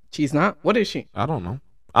 She's not. What is she? I don't know.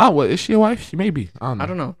 Ah, what is she a wife? She may be. I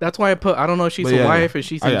don't know. That's why I put. I don't know if she's But a yeah, wife or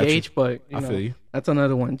she's I got you. engaged, but I feel you. that's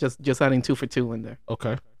another one. Just adding 2 for 2 in there.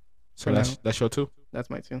 Okay. So For now. that's your two. That's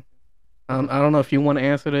my 2. I don't know if you want to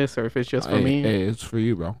answer this or if it's just for me. Hey, it's for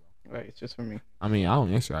you, bro. Right, it's just for me. I mean, I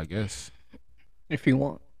don't answer. I guess. If you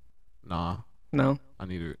want. Nah. No. I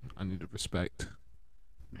need to respect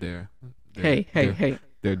their Hey.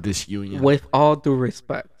 their disunion. With all due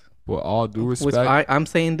respect. With all due respect. I'm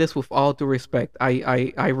saying this with all due respect.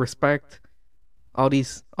 I respect all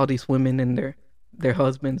these women and their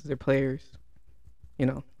husbands, their players. You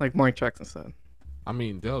know, like Mark Jackson said. I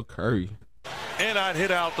mean, Del Curry. And I'd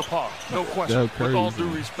hit out the park, no question, Del with Curry's all due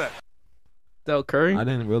in- respect. Del Curry? I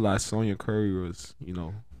didn't realize Sonya Curry was, you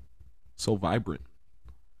know, so vibrant.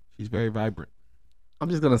 She's very vibrant. I'm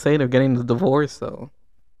just gonna say they're getting the divorce, so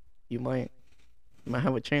you might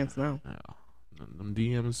have a chance now. Yeah. Them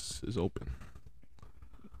DMs is open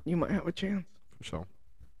You might have a chance. for sure.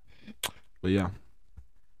 But yeah.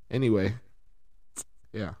 Anyway.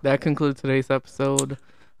 Yeah. That concludes today's episode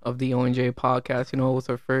of the ONJ podcast. You know, it was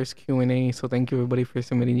our first Q&A, so thank you everybody for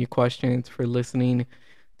submitting your questions, for listening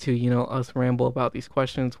to, you know, us ramble about these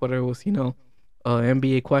questions, whether it was, you know, an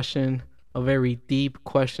NBA question, a very deep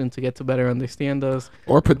question to get to better understand us,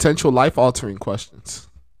 Or potential life altering questions.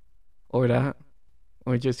 or that,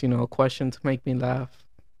 or just, you know, a question to make me laugh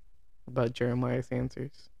about Jeremiah's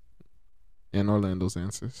answers. And Orlando's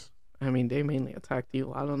answers. I mean, they mainly attacked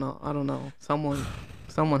you. I don't know. Someone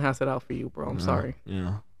has it out for you, bro. I'm sorry.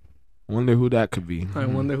 Yeah. Wonder who that could be. I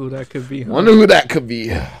wonder who that could be. Huh? Wonder who that could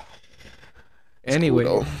be. Anyway,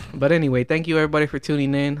 cool, but anyway, thank you everybody for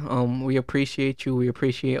tuning in. We appreciate you. We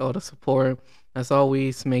appreciate all the support. As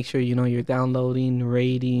always, make sure you're downloading,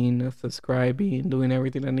 rating, subscribing, doing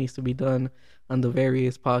everything that needs to be done on the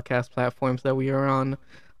various podcast platforms that we are on.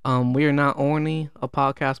 We are not only a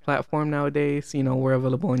podcast platform nowadays. We're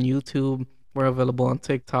available on YouTube. We're available on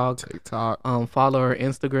TikTok. Follow our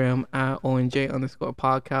Instagram at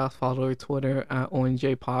ONJ_podcast. Follow our Twitter at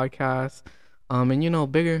ONJ Podcast.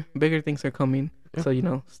 And bigger things are coming. Yeah.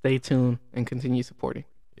 So, stay tuned and continue supporting.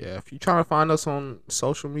 Yeah, if you're trying to find us on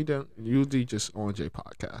social media, usually just ONJ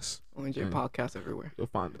Podcast. ONJ Podcast everywhere. You'll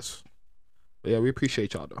find us. But yeah, we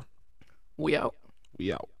appreciate y'all though. We out.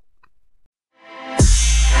 We out.